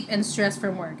of sleep and stress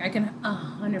from work. I can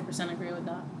 100% agree with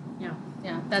that. Yeah.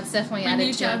 Yeah, that's definitely added to. My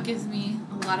new job gives me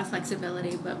a lot of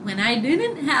flexibility, but when I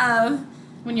didn't have...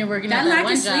 When you're working that at that lack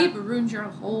one of sleep job, ruins your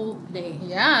whole day.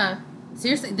 Yeah.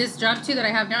 Seriously, this job too that I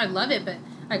have now, I love it, but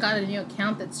I got a new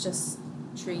account that's just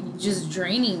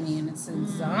draining me, and it's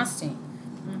exhausting.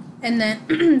 And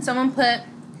then someone put,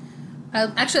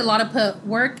 actually a lot of put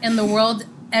work and the world.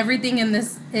 Everything in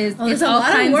this is it's all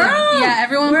kinds of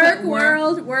everyone put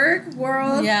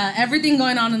world. Yeah, everything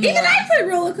going on in the world. Even I put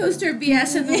roller coaster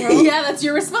BS in the world. Yeah, that's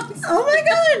your response. Oh my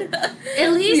god!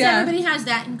 At least everybody has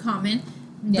that in common.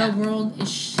 Yeah. The world is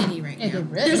shitty right now.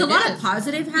 There's a lot of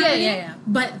positive happening. Yeah.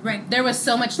 But there was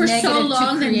so much for negative so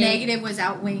long, to the negative was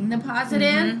outweighing the positive.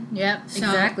 Mm-hmm. Yep, so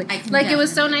exactly. Like it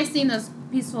was so nice seeing those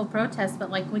peaceful protests, but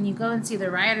like when you go and see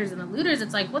the rioters and the looters,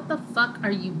 it's like, what the fuck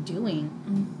are you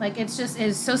doing? Like it's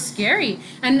so scary.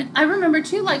 And I remember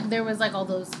too, like there was like all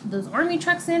those army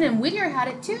trucks in, and Whittier had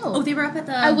it too. Oh, they were up at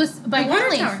the. I was by the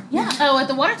water tower. Yeah. Oh, at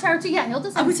the water tower too. Yeah,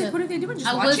 Hilda's. I was like, what are they doing?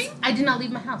 Just watching? I did not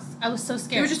leave my house. I was so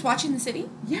scared. You were just watching the city?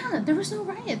 Yeah, there was no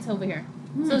riots over here,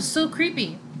 so it's so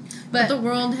creepy. But the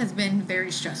world has been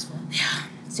very stressful. Yeah,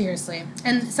 seriously.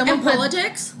 And someone put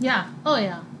politics. Yeah. Oh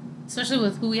yeah. Especially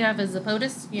with who we have as the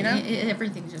POTUS, you know?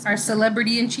 Everything's just... Our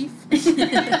celebrity in chief. That's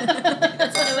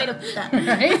the way to put that.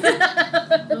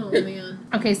 Right? Oh, man.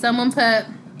 Okay, someone put,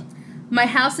 my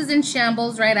house is in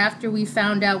shambles right after we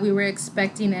found out we were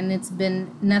expecting, and it's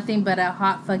been nothing but a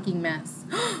hot fucking mess.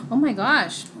 Oh my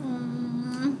gosh.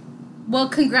 Well,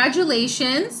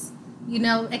 congratulations. You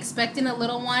know, expecting a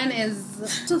little one is...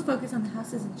 Still focus on the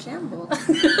houses in shambles.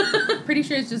 Pretty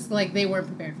sure it's just like they weren't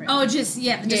prepared for it. Oh,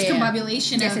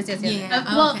 discombobulation. Yes. Yeah.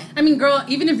 Well, okay. I mean, girl,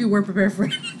 even if you were prepared for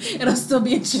it, it'll still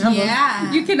be in shambles.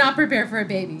 Yeah. You cannot prepare for a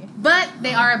baby. But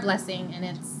they are a blessing, and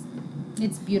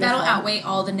it's beautiful. That'll outweigh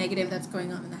all the negative that's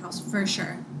going on in the house, for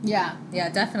sure. Yeah,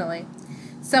 definitely.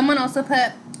 Someone also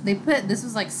this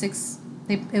was like 6...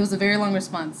 It was a very long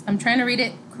response. I'm trying to read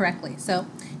it correctly. So,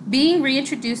 being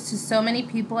reintroduced to so many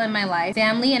people in my life,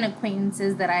 family and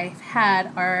acquaintances that I've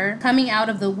had are coming out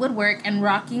of the woodwork and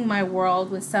rocking my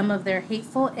world with some of their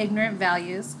hateful, ignorant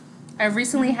values. I've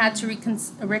recently had to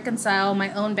reconcile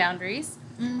my own boundaries.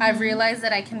 I've realized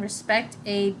that I can respect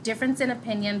a difference in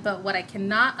opinion, but what I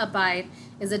cannot abide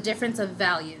is a difference of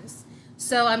values.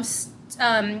 So I'm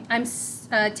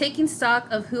taking stock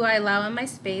of who I allow in my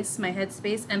space, my head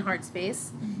space, and heart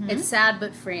space. It's sad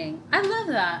but freeing. I love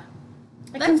that.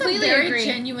 That's a very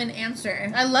genuine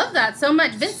answer. I love that so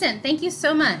much. Vincent, thank you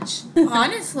so much.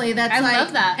 Honestly, that's I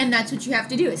love that. And that's what you have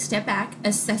to do is step back,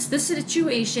 assess the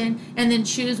situation, and then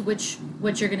choose which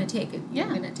what you're going to take. You're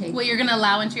going to take what you're going to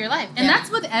allow into your life. And that's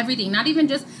with everything. Not even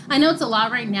just, I know it's a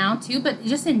lot right now too, but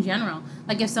just in general.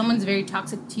 Like if someone's very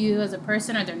toxic to you as a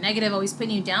person, or they're negative, always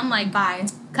putting you down, like bye.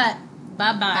 Cut.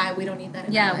 Bye. We don't need that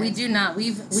in our lives. We do not.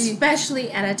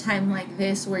 Especially at a time like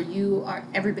this where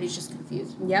everybody's just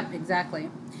confused. Yep,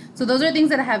 exactly. So those are things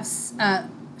that have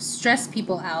stressed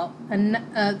people out, and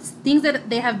things that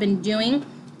they have been doing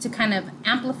to kind of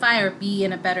amplify or be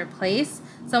in a better place.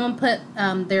 Someone put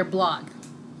their blog.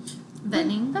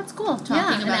 Venting. That's cool.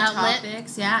 Talking about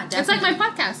topics. Yeah, definitely. It's like my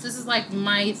podcast. This is like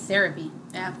my therapy.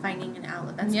 Yeah, finding an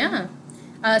outlet. That's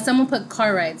cool. Someone put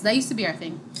car rides. That used to be our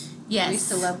thing. Yes. We used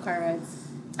to love car rides.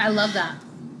 I love that.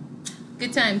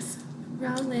 Good times.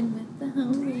 Rolling with the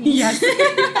homies. Yes.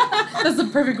 That's the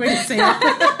perfect way to say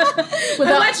it.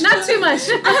 Without, not too much.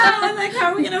 I'm like,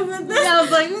 how are we going to put this? Yeah, I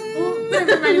was like,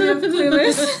 that reminds me of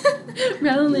Clueless.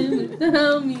 Rolling with the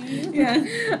homies.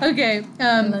 Yeah. Okay.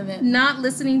 I love it. Not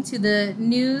listening to the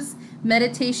news,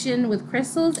 meditation with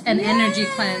crystals, and energy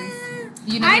cleanse.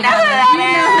 You know I know who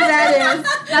that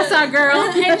is. That's our girl.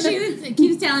 And she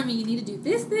keeps telling me, you need to do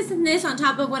this, this, and this on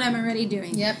top of what I'm already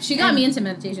doing. Yep. She got me into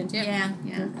meditation, too. Yeah.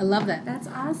 I love that. That's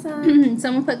awesome.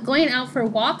 Someone put going out for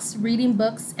walks, reading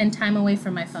books, and time away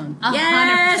from my phone. 100%.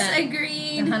 Yes,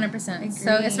 agreed. 100%.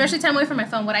 So, especially time away from my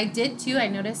phone. What I did, too, I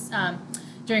noticed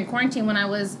during quarantine when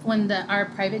our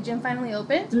private gym finally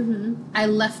opened, I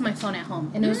left my phone at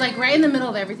home. And it was like right in the middle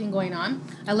of everything going on.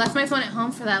 I left my phone at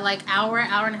home for that like hour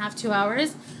and a half, 2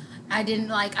 hours. I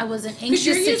wasn't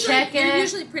anxious to check it. You're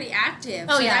usually pretty active.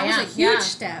 Oh, so yeah, that was a huge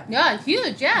step. Yeah,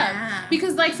 huge, yeah.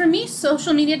 Because like for me,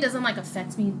 social media doesn't like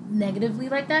affect me negatively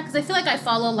like that. Because I feel like I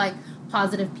follow like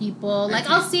positive people. Like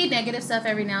I'll see negative stuff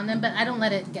every now and then, but I don't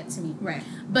let it get to me. Right.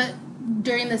 But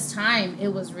during this time, it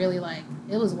was really like,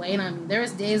 it was weighing on me. There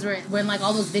was days when like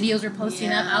all those videos were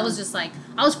posting up, I was just like,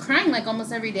 I was crying like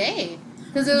almost every day.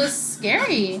 Because it was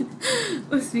scary.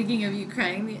 Well, speaking of you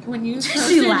crying, when you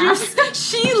she laughs.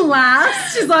 She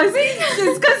laughs. She's like,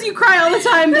 it's because you cry all the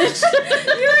time, bitch.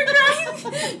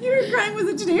 You were crying. Was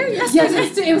it today or yesterday?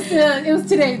 Yes, it was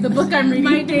today. The book I'm reading.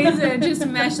 My days are just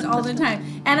meshed all the time.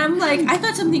 And I'm like, I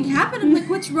thought something happened. I'm like,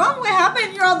 what's wrong? What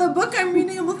happened? You're all the book I'm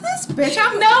reading. I'm like, this bitch.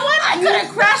 I could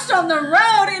have crashed on the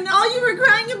road, and all you were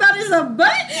crying about is a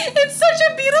butt. It's such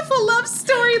a beautiful love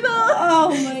story, though. Oh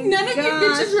my god. None of you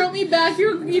bitches wrote me back.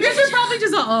 You guys are probably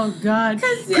just like, oh god.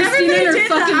 Because Christina everybody and her did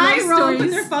fucking the eye love roll, stories. put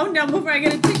their phone down before I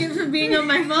get a ticket for being on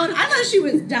my phone. I thought she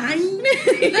was dying.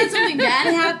 That something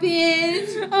bad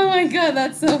happened. Oh my god,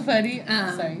 that's so funny.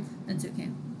 Sorry. That's okay.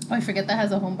 Oh, I forget that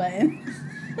has a home button.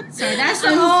 Sorry, that's the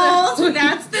old.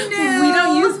 That's the new. We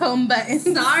don't use home buttons.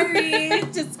 Sorry.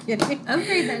 Just kidding.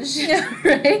 Okay, then. Yeah,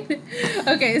 right?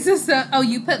 Okay, so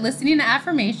you put listening to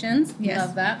affirmations. Yes.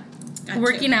 Love that. Got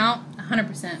Working out,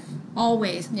 100%.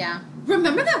 Always. Yeah.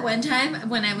 Remember that one time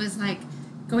when I was like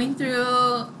going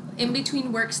through in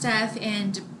between work stuff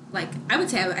and like I would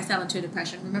say I fell into a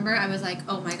depression. Remember, I was like,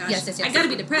 oh my gosh, yes. I gotta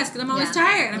be depressed because I'm always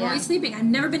tired. I'm always sleeping. I've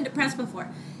never been depressed before.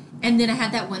 And then I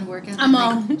had that one workout. I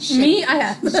have.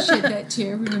 Shit that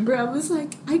tear. Remember, I was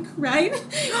like, I cried.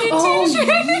 Yeah,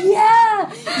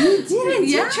 you did.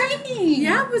 Yeah. Training.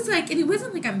 Yeah, it was like, and it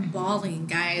wasn't like I'm bawling,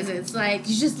 guys. It's like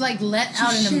you just like let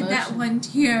out an emotion. That one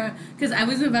tear because I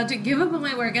was about to give up on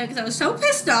my workout because I was so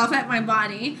pissed off at my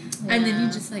body, and then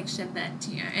you just like shed that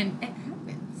tear, and it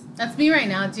happens. That's me right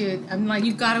now, dude. I'm like,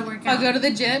 you gotta work out. I'll go to the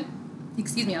gym.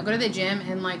 I'll go to the gym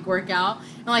and like work out,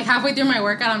 and like halfway through my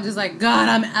workout, I'm just like, God,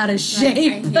 I'm out of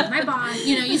shape. I hate my body.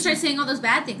 You know, you start saying all those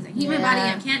bad things. I hate my body.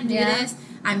 I can't do this.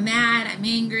 I'm mad. I'm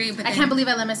angry. But I can't believe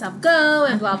I let myself go,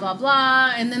 and blah blah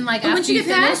blah. And then like after once you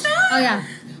get past that, oh yeah.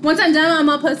 Once I'm done, I'm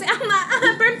all posted. I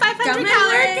burned 500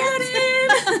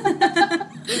 calories.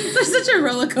 It's such a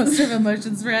roller coaster of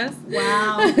emotions for us.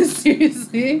 Wow.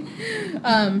 Seriously.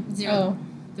 0,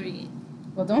 3.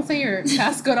 Well, don't say your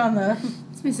passcode on the.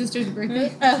 It's my sister's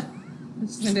birthday.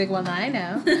 It's just a big one that I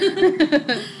know.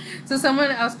 So someone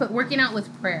else put working out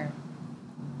with prayer.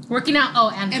 Working out,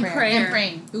 and prayer. And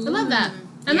praying. Ooh, I love that.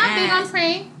 I'm not big on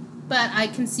praying, but I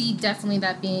can see definitely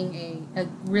that being a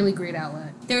really great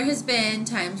outlet. There has been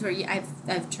times where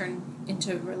I've turned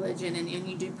into religion and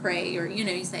you do pray or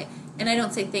you say, and I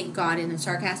don't say thank God in a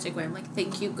sarcastic way. I'm like,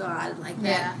 thank you God, like that.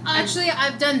 Yeah, actually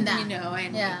I've done that.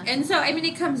 And so I mean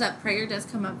it comes up. Prayer does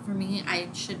come up for me. I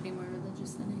should be more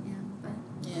religious than I am, but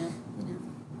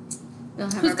we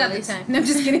all have Who's our got beliefs. the time? No, I'm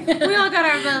just kidding. We all got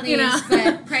our beliefs,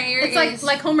 but prayer it's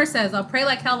like Homer says, I'll pray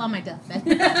like hell on my deathbed.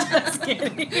 Just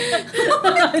kidding.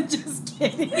 Just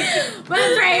kidding.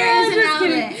 But prayer is an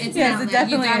outlet. It's an outlet. It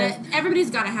definitely is. Everybody's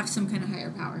got to have some kind of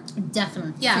higher power.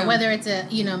 Definitely. Yeah, So. whether it's a,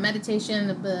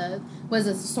 meditation, was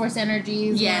it Source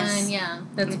Energies? Yes. One? Yeah,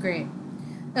 that's great.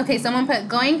 Okay, someone put,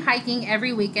 going hiking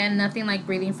every weekend, nothing like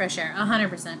breathing fresh air.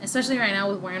 100%. Especially right now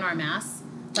with wearing our masks.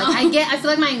 Like, I feel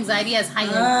like my anxiety has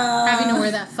heightened having to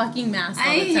wear that fucking mask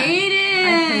all the time. I hate it.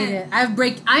 I hate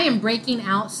it. I am breaking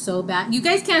out so bad. You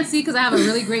guys can't see because I have a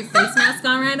really great face mask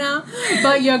on right now.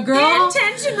 But your girl...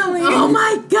 Intentionally. Oh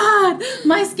my God.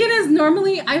 My skin is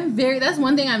normally... That's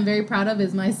one thing I'm very proud of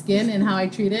is my skin and how I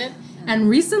treat it. And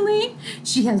recently,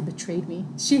 she has betrayed me.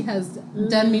 She has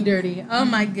done me dirty. Oh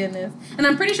my goodness. And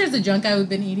I'm pretty sure it's the junk I've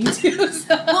been eating too.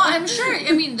 So. Well, I'm sure,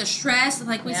 the stress,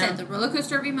 like we said, the roller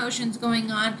coaster of emotions going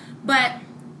on. But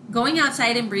going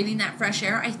outside and breathing that fresh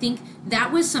air, I think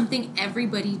that was something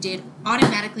everybody did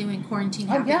automatically when quarantine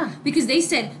happened. Yeah. Because they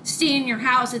said, stay in your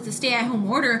house. It's a stay-at-home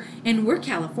order. And we're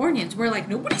Californians. We're like,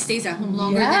 nobody stays at home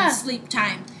longer than sleep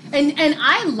time. And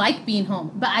I like being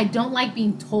home, but I don't like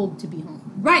being told to be home.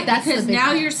 Right, because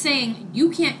now you're saying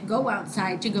you can't go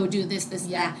outside to go do this,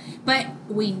 that. But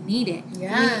we need it.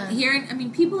 Yeah.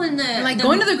 People in the...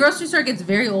 going to the grocery store gets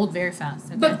very old very fast.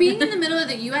 Okay? But being in the middle of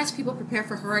the U.S., people prepare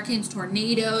for hurricanes,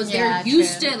 tornadoes. They're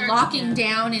used to locking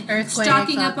down and earthquakes,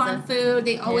 stocking up on food.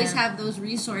 They always have those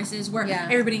resources where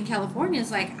everybody in California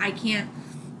is like, I can't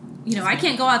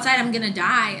go outside, I'm going to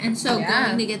die. And so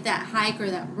going to get that hike or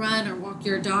that run or walk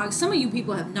your dog. Some of you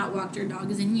people have not walked your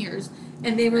dogs in years.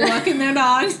 And they were walking their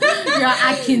dogs.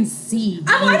 I can see.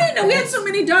 I didn't know we had so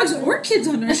many dogs or kids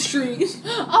on our street.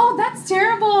 Oh, that's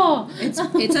terrible. It's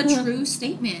a true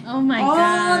statement. Oh my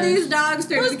God. All these dogs,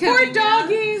 those poor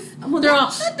doggies. Well,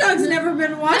 that dog's never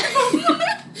been walked before.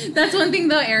 That's one thing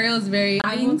though. Ariel is very.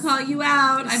 I can call you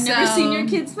out. I've never seen your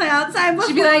kids play outside before.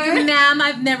 She'd be like, "Ma'am,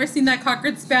 I've never seen that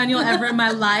Cocker Spaniel ever in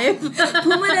my life."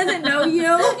 Puma doesn't know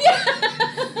you.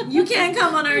 You can't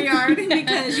come on our yard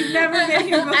because you've never been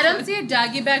here before. I don't see a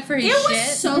doggy bag for his shit. It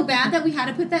was so bad that we had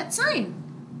to put that sign.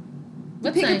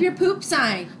 Pick up your poop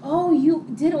sign. Oh, you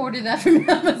did order that from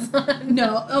Amazon.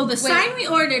 No. Oh, the sign we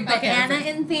ordered, but Anna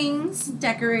and Things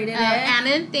decorated it. Anna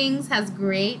and Things has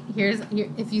great. Here,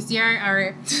 if you see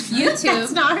our YouTube.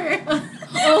 That's not her.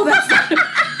 Oh, that's not her.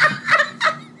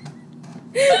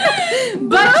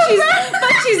 but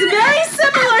she's very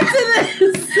similar to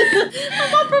this.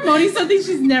 I'm not promoting something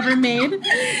she's never made. So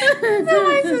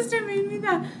my sister made me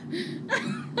that.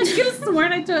 I could have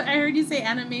sworn I heard you say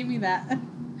Anna made me that.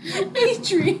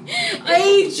 Adri.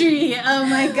 Oh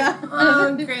my God.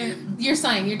 Oh, great. Your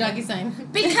doggy sign.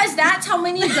 Because that's how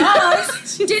many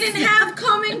dogs didn't have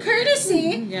common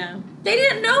courtesy. Yeah. They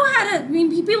didn't know how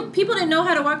to, people didn't know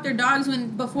how to walk their dogs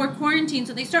before quarantine,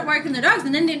 so they start walking their dogs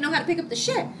and then didn't know how to pick up the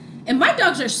shit. And my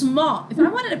dogs are small. If I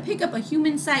wanted to pick up a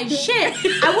human-sized shit,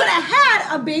 I would have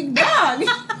had a big dog.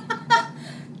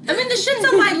 The shits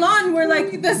on my lawn were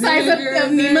like the size of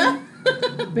Nima.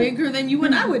 Bigger than you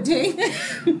and I would take.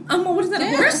 What is that,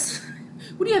 a horse?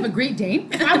 What do you have, a Great Dane?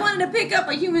 If I wanted to pick up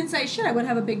a human-sized shit, I would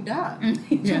have a big dog.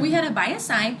 So we had to buy a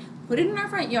sign, put it in our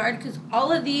front yard, because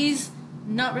all of these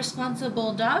not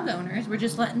responsible dog owners were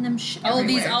just letting them shit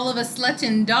everywhere. All of us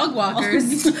slutting dog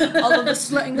walkers. all of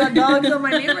us slutting got dogs on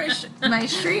my my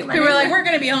street. We were like, we're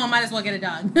going to be home, might as well get a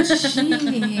dog.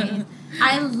 Jeez.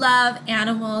 I love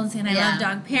animals, and I love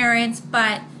dog parents,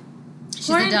 but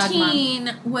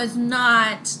quarantine was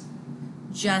not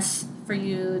just for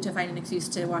you to find an excuse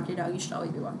to walk your dog. You should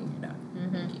always be walking your dog.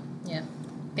 Mm-hmm. Thank you. Yeah.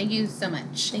 Thank you so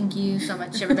much. Thank you so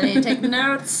much, everybody. Take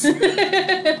notes.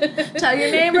 Tell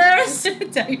your neighbors.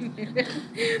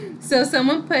 So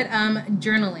someone put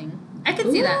journaling. I could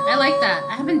see that. I like that.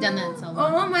 I haven't done that in so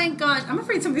long. Oh my gosh. I'm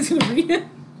afraid somebody's going to read it.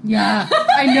 Yeah,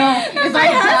 I know. If I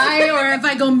die or if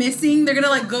I go missing, they're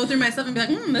going to go through my stuff and be like,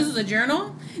 this is a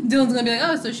journal? Dylan's going to be like,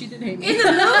 oh, so she did hate me. In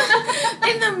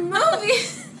the movie,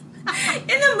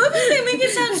 they make it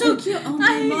sound so cute. Oh,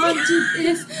 my mom did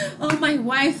this. Oh, my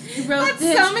wife wrote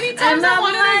this. So many times I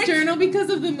wanted a journal because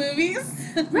of the movies.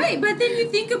 Right, but then you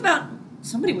think about,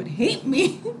 somebody would hate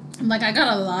me. I'm like, I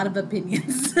got a lot of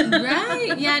opinions.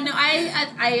 Right. Yeah, no,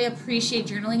 I appreciate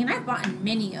journaling, and I've bought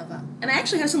many of them. And I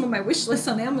actually have some of my wish lists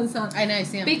on Amazon. I know, I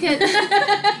see them.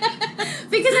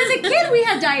 Because as a kid, we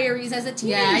had diaries as a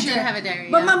teenager. Yeah, I did have a diary.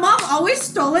 But my mom always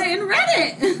stole it and read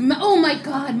it. Oh, my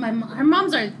God. Her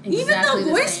moms are exactly even the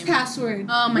voice same. password.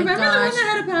 Oh, my Remember gosh. the one that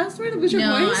had a password? It was your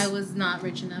voice? No, I was not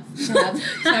rich enough to have.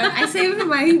 Sorry, I saved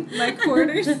my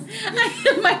quarters.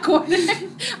 My quarters.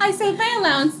 I saved my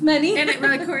allowance money. And it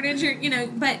recorded your,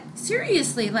 but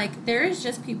seriously, there is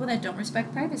just people that don't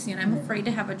respect privacy, and I'm afraid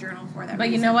to have a journal for that But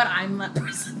reason. you know what? I'm that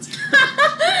person.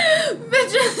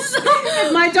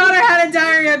 If my daughter had a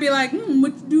diary, I'd be like,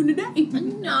 what you doing today?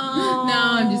 No. No,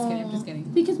 I'm just kidding.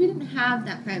 Because we didn't have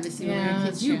that privacy when we were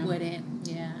kids. You wouldn't.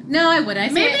 Yeah. No, I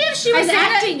wouldn't. Maybe if she was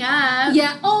acting up.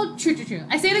 Yeah. Oh, true.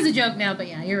 I say it as a joke now, but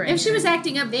yeah, you're right. If she was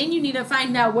acting up, then you need to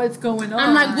find out what's going on.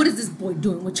 I'm like, what is this boy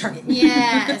doing with Charlie?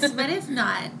 Yes, but if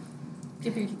not,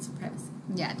 give your kids some privacy.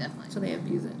 Yeah, definitely. So they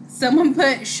abuse it. Someone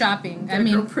put shopping. I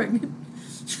mean, pregnant.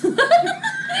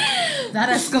 That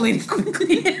escalated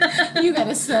quickly. You got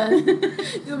a son.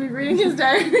 You'll be reading his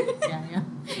diary. Yeah.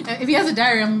 If he has a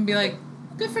diary, I'm gonna be like,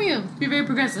 good for you. You're very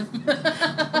progressive.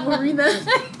 We'll read that.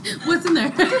 What's in there?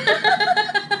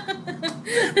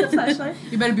 The flashlight.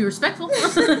 You better be respectful.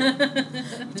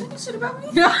 Talking shit about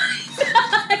me? No.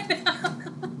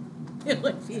 It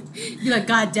would be like,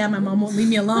 God damn, my mom won't leave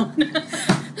me alone.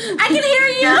 I can hear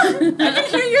you. I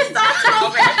can hear your thoughts,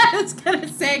 Robin. I was gonna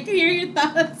say, I can hear your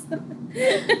thoughts.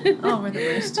 Oh, we're the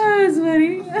worst. Oh, it's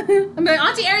funny. I'm like,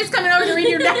 Auntie Aries coming over to read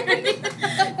your diary.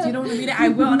 If you don't want to read it, I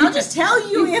will. And I'll just tell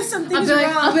you if something's wrong.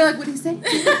 I'll be like, what do you say?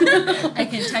 I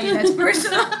can tell you that's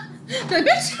personal. Like,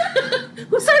 bitch,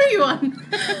 whose side are you on?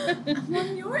 I'm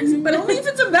on yours, but only if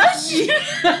it's about you.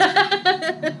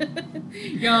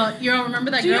 You don't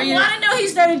remember that Do girl? You want to know he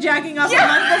started jacking off a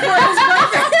month before his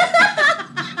birthday?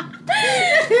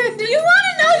 Do you want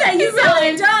to know that? You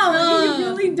really don't. You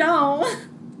really don't.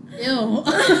 Ew.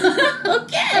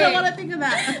 Okay. I don't want to think of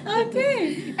that.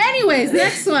 Okay. Anyways,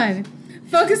 next one.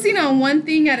 Focusing on one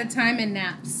thing at a time and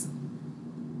naps.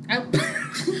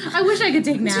 I wish I could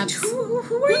take naps.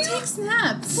 Who are you? Takes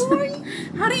naps? Who are you?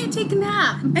 How do you take a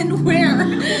nap? And where?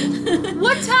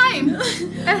 What time?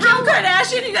 And Kim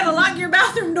Kardashian, you gotta lock your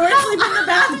bathroom door and sleep in the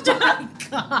bathtub.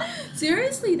 God.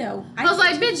 Seriously though. I was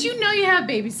like, bitch, you know you have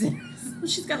babysitters. Well,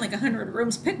 she's got like 100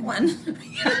 rooms. Pick one.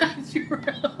 Yeah, true.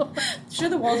 Sure,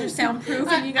 the walls are soundproof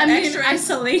and you got extra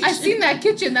isolation. I've seen that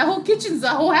kitchen. That whole kitchen's the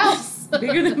whole house.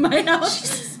 Bigger than my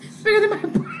house. Bigger than my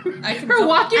apartment. I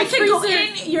can go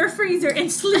in your freezer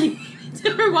and sleep.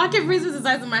 Her walk-in freezer is the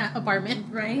size of my apartment.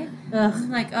 Right? Ugh.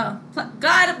 I'm like, oh,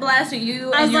 God bless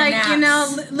you. I was and your like, naps. you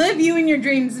know, live you in your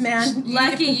dreams, man.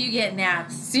 Lucky you get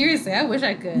naps. Seriously, I wish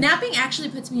I could. Napping actually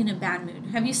puts me in a bad mood.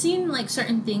 Have you seen like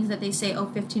certain things that they say,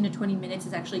 15 to 20 minutes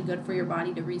is actually good for your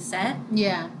body to reset?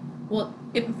 Yeah. Well,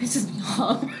 it pisses me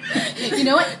off. You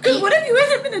know what? Because what if you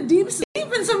end up in a deep sleep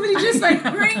and somebody just like,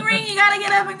 ring, you gotta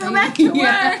get up and go back to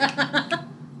work?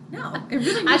 No, it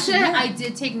really makes actually, me mad. I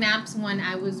did take naps when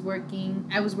I was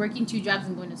working. I was working 2 jobs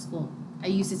and going to school. I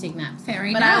used to take naps. Fair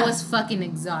but enough. I was fucking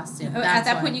exhausted. At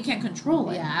that point, you can't control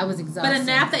it. Yeah, I was exhausted. But a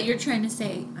nap that you're trying to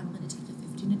say, I'm gonna take a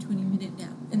 15 to 20 minute nap,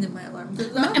 and then my alarm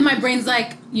goes off. And my brain's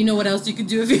like, you know what else you could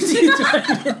do if you do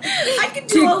 20 minutes? I could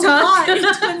do a lot in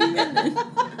 20 minutes.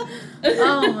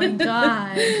 Oh my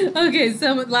god. Okay,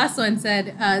 so last one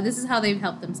said, this is how they've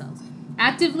helped themselves.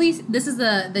 Actively, this is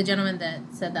the gentleman that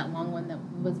said that long one that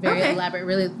was very elaborate,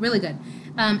 really good.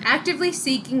 Actively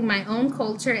seeking my own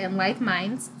culture and like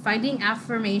minds, finding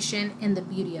affirmation in the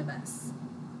beauty of us.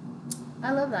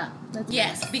 I love that.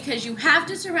 Yes, because you have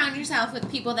to surround yourself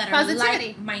with people that are Positivity.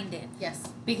 like-minded. Yes.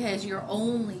 Because you're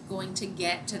only going to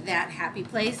get to that happy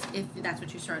place if that's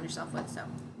what you surround yourself with. So,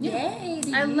 yay!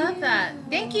 I love that.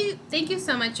 Thank you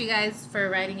so much, you guys, for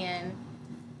writing in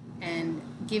and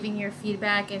giving your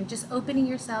feedback and just opening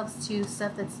yourselves to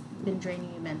stuff that's been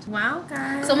draining you mentally. Wow,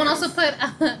 guys. Someone also put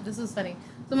this was funny.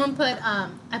 Someone put I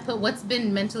put what's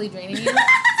been mentally draining you.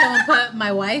 Someone put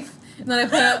my wife. And then I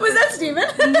put was that Steven?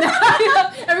 No,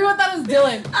 everyone thought it was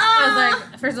Dylan. I was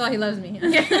like, first of all, he loves me.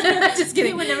 Okay. Just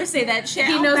kidding. He would never say that shit.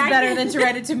 He knows better than to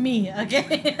write it to me.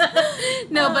 Okay.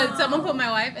 No, but someone put my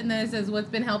wife, and then it says, "What's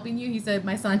been helping you?" He said,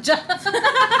 "My Sancha."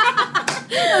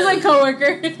 I was like,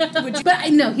 coworker. But I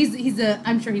know he's a.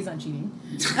 I'm sure he's not cheating.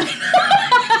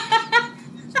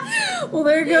 Well,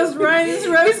 there goes Ryan's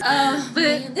roast.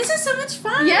 But this is so much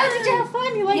fun. Yeah, did you have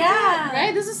fun? You like that,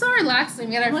 right? This is so relaxing.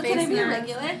 We got our face. Can I be a mask.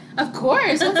 regular? Of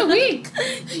course, once a week.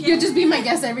 You'll just be my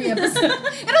guest every episode. It'll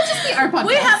just be our podcast.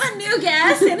 We have a new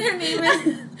guest, and her name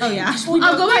is. Oh yeah.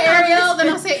 I'll go by Ariel, then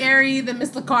I'll say Ari, then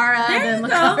Miss Lacara, There then you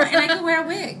go, Lacara. and I can wear a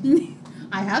wig.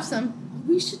 I have some.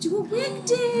 We should do a wig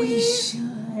day. We should.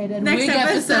 A Next wig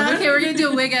episode. episode. Okay, we're gonna do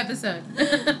a wig episode.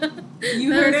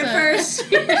 You heard it first.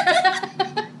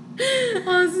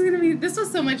 Oh, this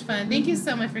was so much fun. Thank you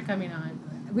so much for coming on.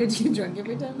 Would you get drunk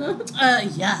every time though?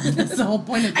 Yeah, that's the whole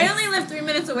point of this. I only live 3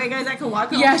 minutes away, guys. I can walk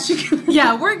home. Yeah, she can.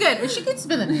 Yeah, we're good. She can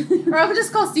spin it. Or I would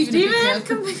just call Steven. Steven,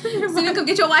 come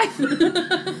get your wife.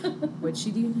 What'd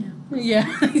she do now? Yeah,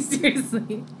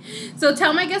 seriously. So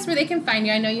tell my guests where they can find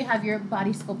you. I know you have your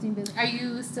body sculpting business. Are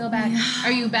you still back? Yeah.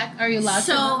 Are you back? Are you allowed to?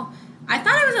 So, I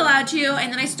thought I was allowed to,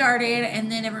 and then I started,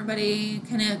 and then everybody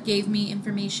kind of gave me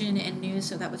information and news,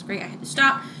 so that was great. I had to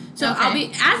stop. So I'll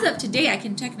be, as of today, I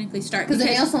can technically start. Because the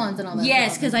nail salons and all that.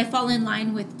 Yes, because I fall in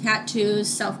line with tattoos,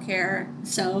 self-care.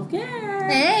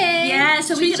 Hey! Yeah,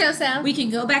 so treat yourself. We can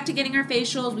go back to getting our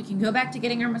facials. We can go back to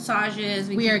getting our massages.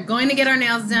 We are going to get our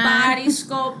nails done. Body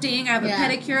sculpting. I have a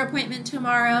pedicure appointment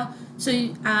tomorrow. So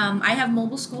I have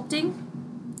mobile sculpting.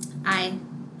 I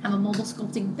have a mobile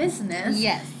sculpting business.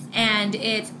 Yes. And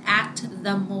it's at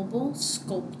The Mobile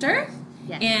Sculptor.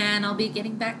 Yes. And I'll be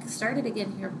getting back started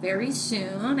again here very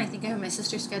soon. I think I have my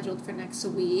sister scheduled for next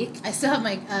week. I still have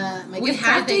my we gift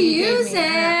have card to use it.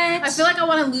 I feel like I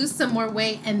want to lose some more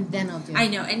weight, and then I'll do it. I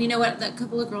know. And you know what? The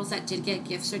couple of girls that did get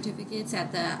gift certificates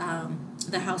at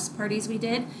the house parties we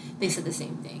did, they said the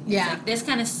same thing. Yeah. It's like, this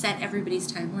kind of set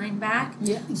everybody's timeline back.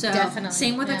 Yeah, so definitely.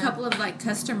 Same with a couple of like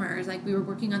customers. Like we were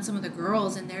working on some of the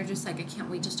girls, and they're just like, I can't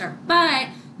wait to start. But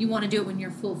you want to do it when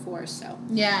you're full force. So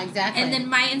yeah, exactly. And then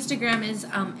my Instagram is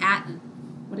at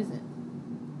what is it?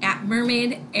 At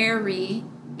Mermaid Airy.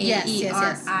 Yes.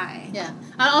 Yeah.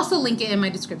 I'll also link it in my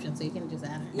description, so you can just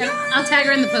add it. Yay! I'll tag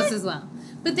her in the post as well.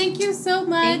 But thank you so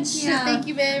much. Thank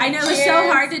you, babe. I know Cheers. It's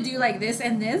so hard to do like this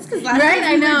and this because last time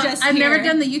I know. I've never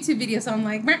done the YouTube video, so I'm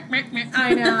like,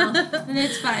 I know, and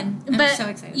it's fun. I'm so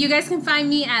excited. You guys can find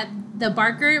me at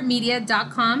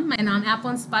thebarkermedia.com, and on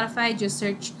Apple and Spotify, just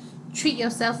search "Treat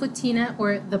Yourself with Tina"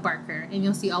 or The Barker, and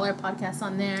you'll see all our podcasts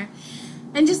on there.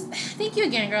 And just thank you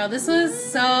again, girl. This was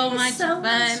so much fun.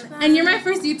 And you're my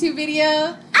first YouTube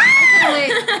video.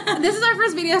 Wait, this is our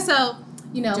first video, so.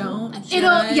 You know, don't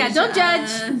judge. Don't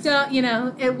judge.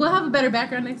 Don't, we'll have a better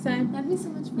background next time. That'd be so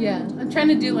much fun. Yeah, I'm trying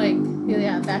to do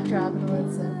backdrop and all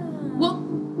that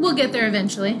stuff. We'll get there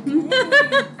eventually.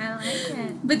 I like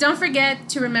it. But don't forget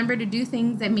to remember to do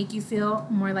things that make you feel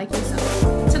more like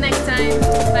yourself. Till next time.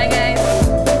 Bye, guys.